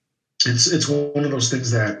 it's one of those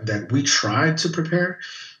things that we tried to prepare,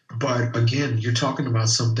 but again, you're talking about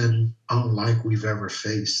something unlike we've ever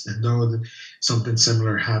faced. And though something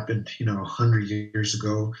similar happened, 100 years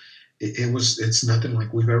ago, it's nothing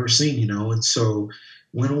like we've ever seen, And so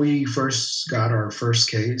when we first got our first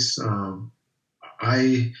case,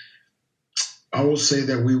 I will say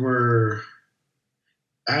that we were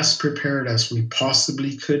as prepared as we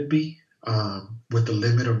possibly could be, with the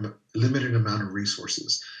limited amount of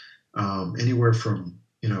resources, anywhere from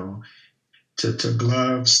to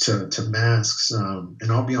gloves to masks.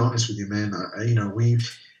 And I'll be honest with you, man.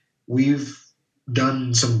 We've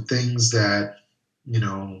done some things that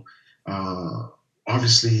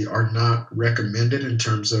obviously are not recommended in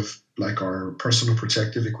terms of like our personal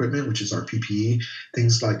protective equipment, which is our PPE,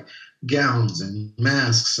 things like gowns and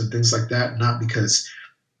masks and things like that. Not because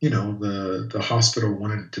the hospital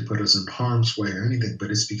wanted to put us in harm's way or anything,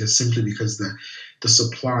 but it's simply because the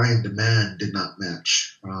supply and demand did not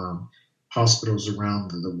match. Hospitals around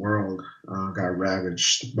the world got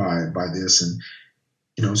ravaged by this, and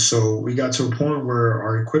so we got to a point where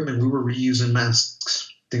our equipment, we were reusing masks,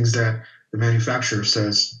 things that the manufacturer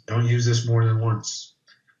says don't use this more than once.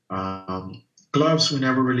 Gloves, we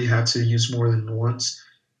never really had to use more than once,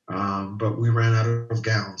 but we ran out of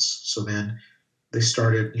gowns. So then they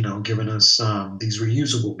started, giving us these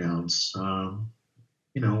reusable gowns.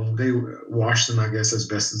 They washed them, I guess, as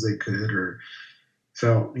best as they could, or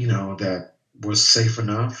felt, that was safe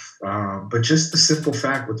enough. But just the simple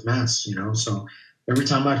fact with masks, so every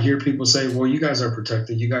time I'd hear people say, well, you guys are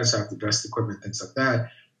protected, you guys have the best equipment, things like that,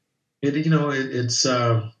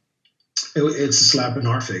 it's a slap in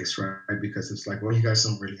our face, right? Because it's like, well, you guys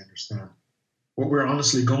don't really understand what we're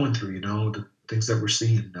honestly going through, the things that we're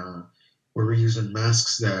seeing. We're using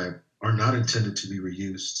masks that are not intended to be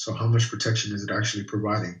reused. So how much protection is it actually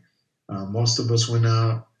providing? Most of us went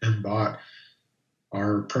out and bought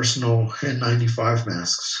our personal N95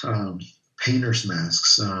 masks, painter's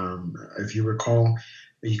masks. If you recall,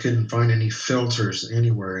 you couldn't find any filters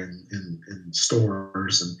anywhere in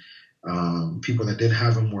stores, and people that did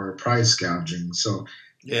have them were price gouging. So,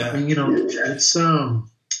 Yeah. I mean, it's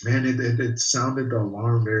man, it sounded the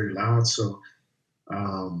alarm very loud. So,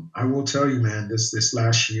 I will tell you, man, this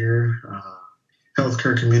last year,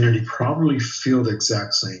 healthcare community probably feel the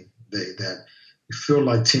exact same. That you feel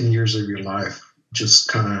like 10 years of your life just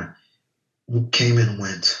kind of came and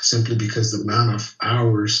went simply because the amount of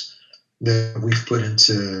hours that we've put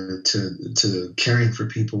into to caring for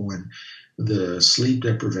people, and the sleep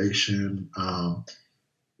deprivation.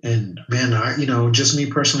 And man, just me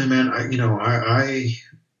personally, man, I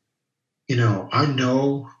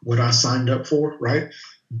know what I signed up for, right?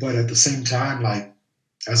 But at the same time, like,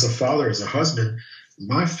 as a father, as a husband,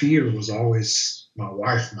 my fear was always my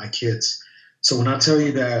wife, my kids. So when I tell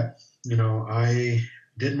you that, I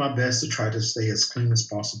did my best to try to stay as clean as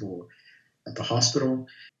possible at the hospital,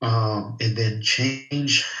 and then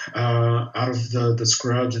change out of the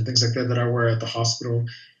scrubs and things like that I wear at the hospital.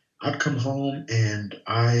 I'd come home and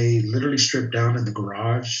I literally stripped down in the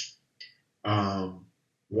garage,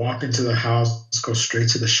 walk into the house, go straight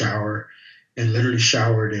to the shower, and literally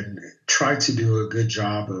showered and tried to do a good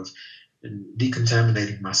job of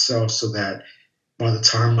decontaminating myself, so that by the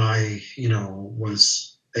time I,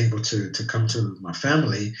 was able to come to my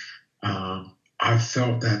family, I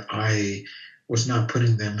felt that I was not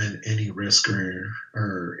putting them in any risk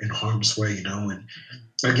or in harm's way, And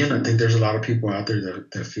again, I think there's a lot of people out there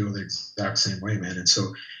that feel the exact same way, man. And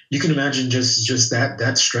so you can imagine just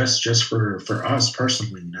that stress just for us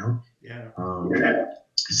personally, Yeah.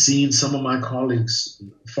 Seeing some of my colleagues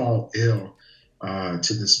fall ill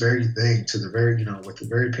to this very thing, to the very, with the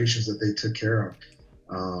very patients that they took care of.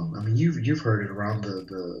 I mean, you've heard it around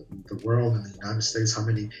the world, in the United States, how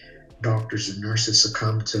many doctors and nurses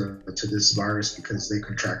succumb to this virus because they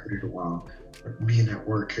contracted it while being at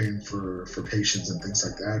work caring for patients and things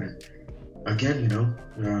like that. And again,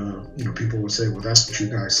 people will say, well, that's what you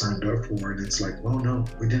guys signed up for. And it's like, well, no,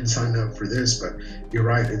 we didn't sign up for this, but you're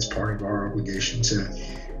right. It's part of our obligation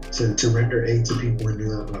to render aid to people and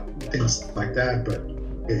do things like that. But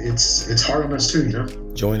it's hard on us too,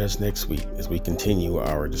 Join us next week as we continue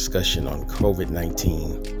our discussion on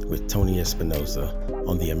COVID-19 with Tony Espinoza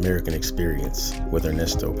on The American Experience with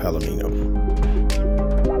Ernesto Palomino.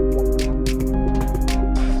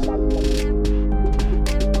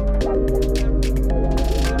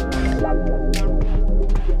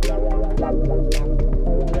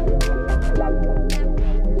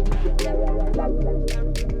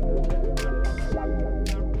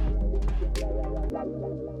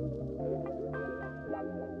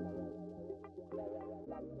 La, la,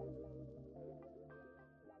 la.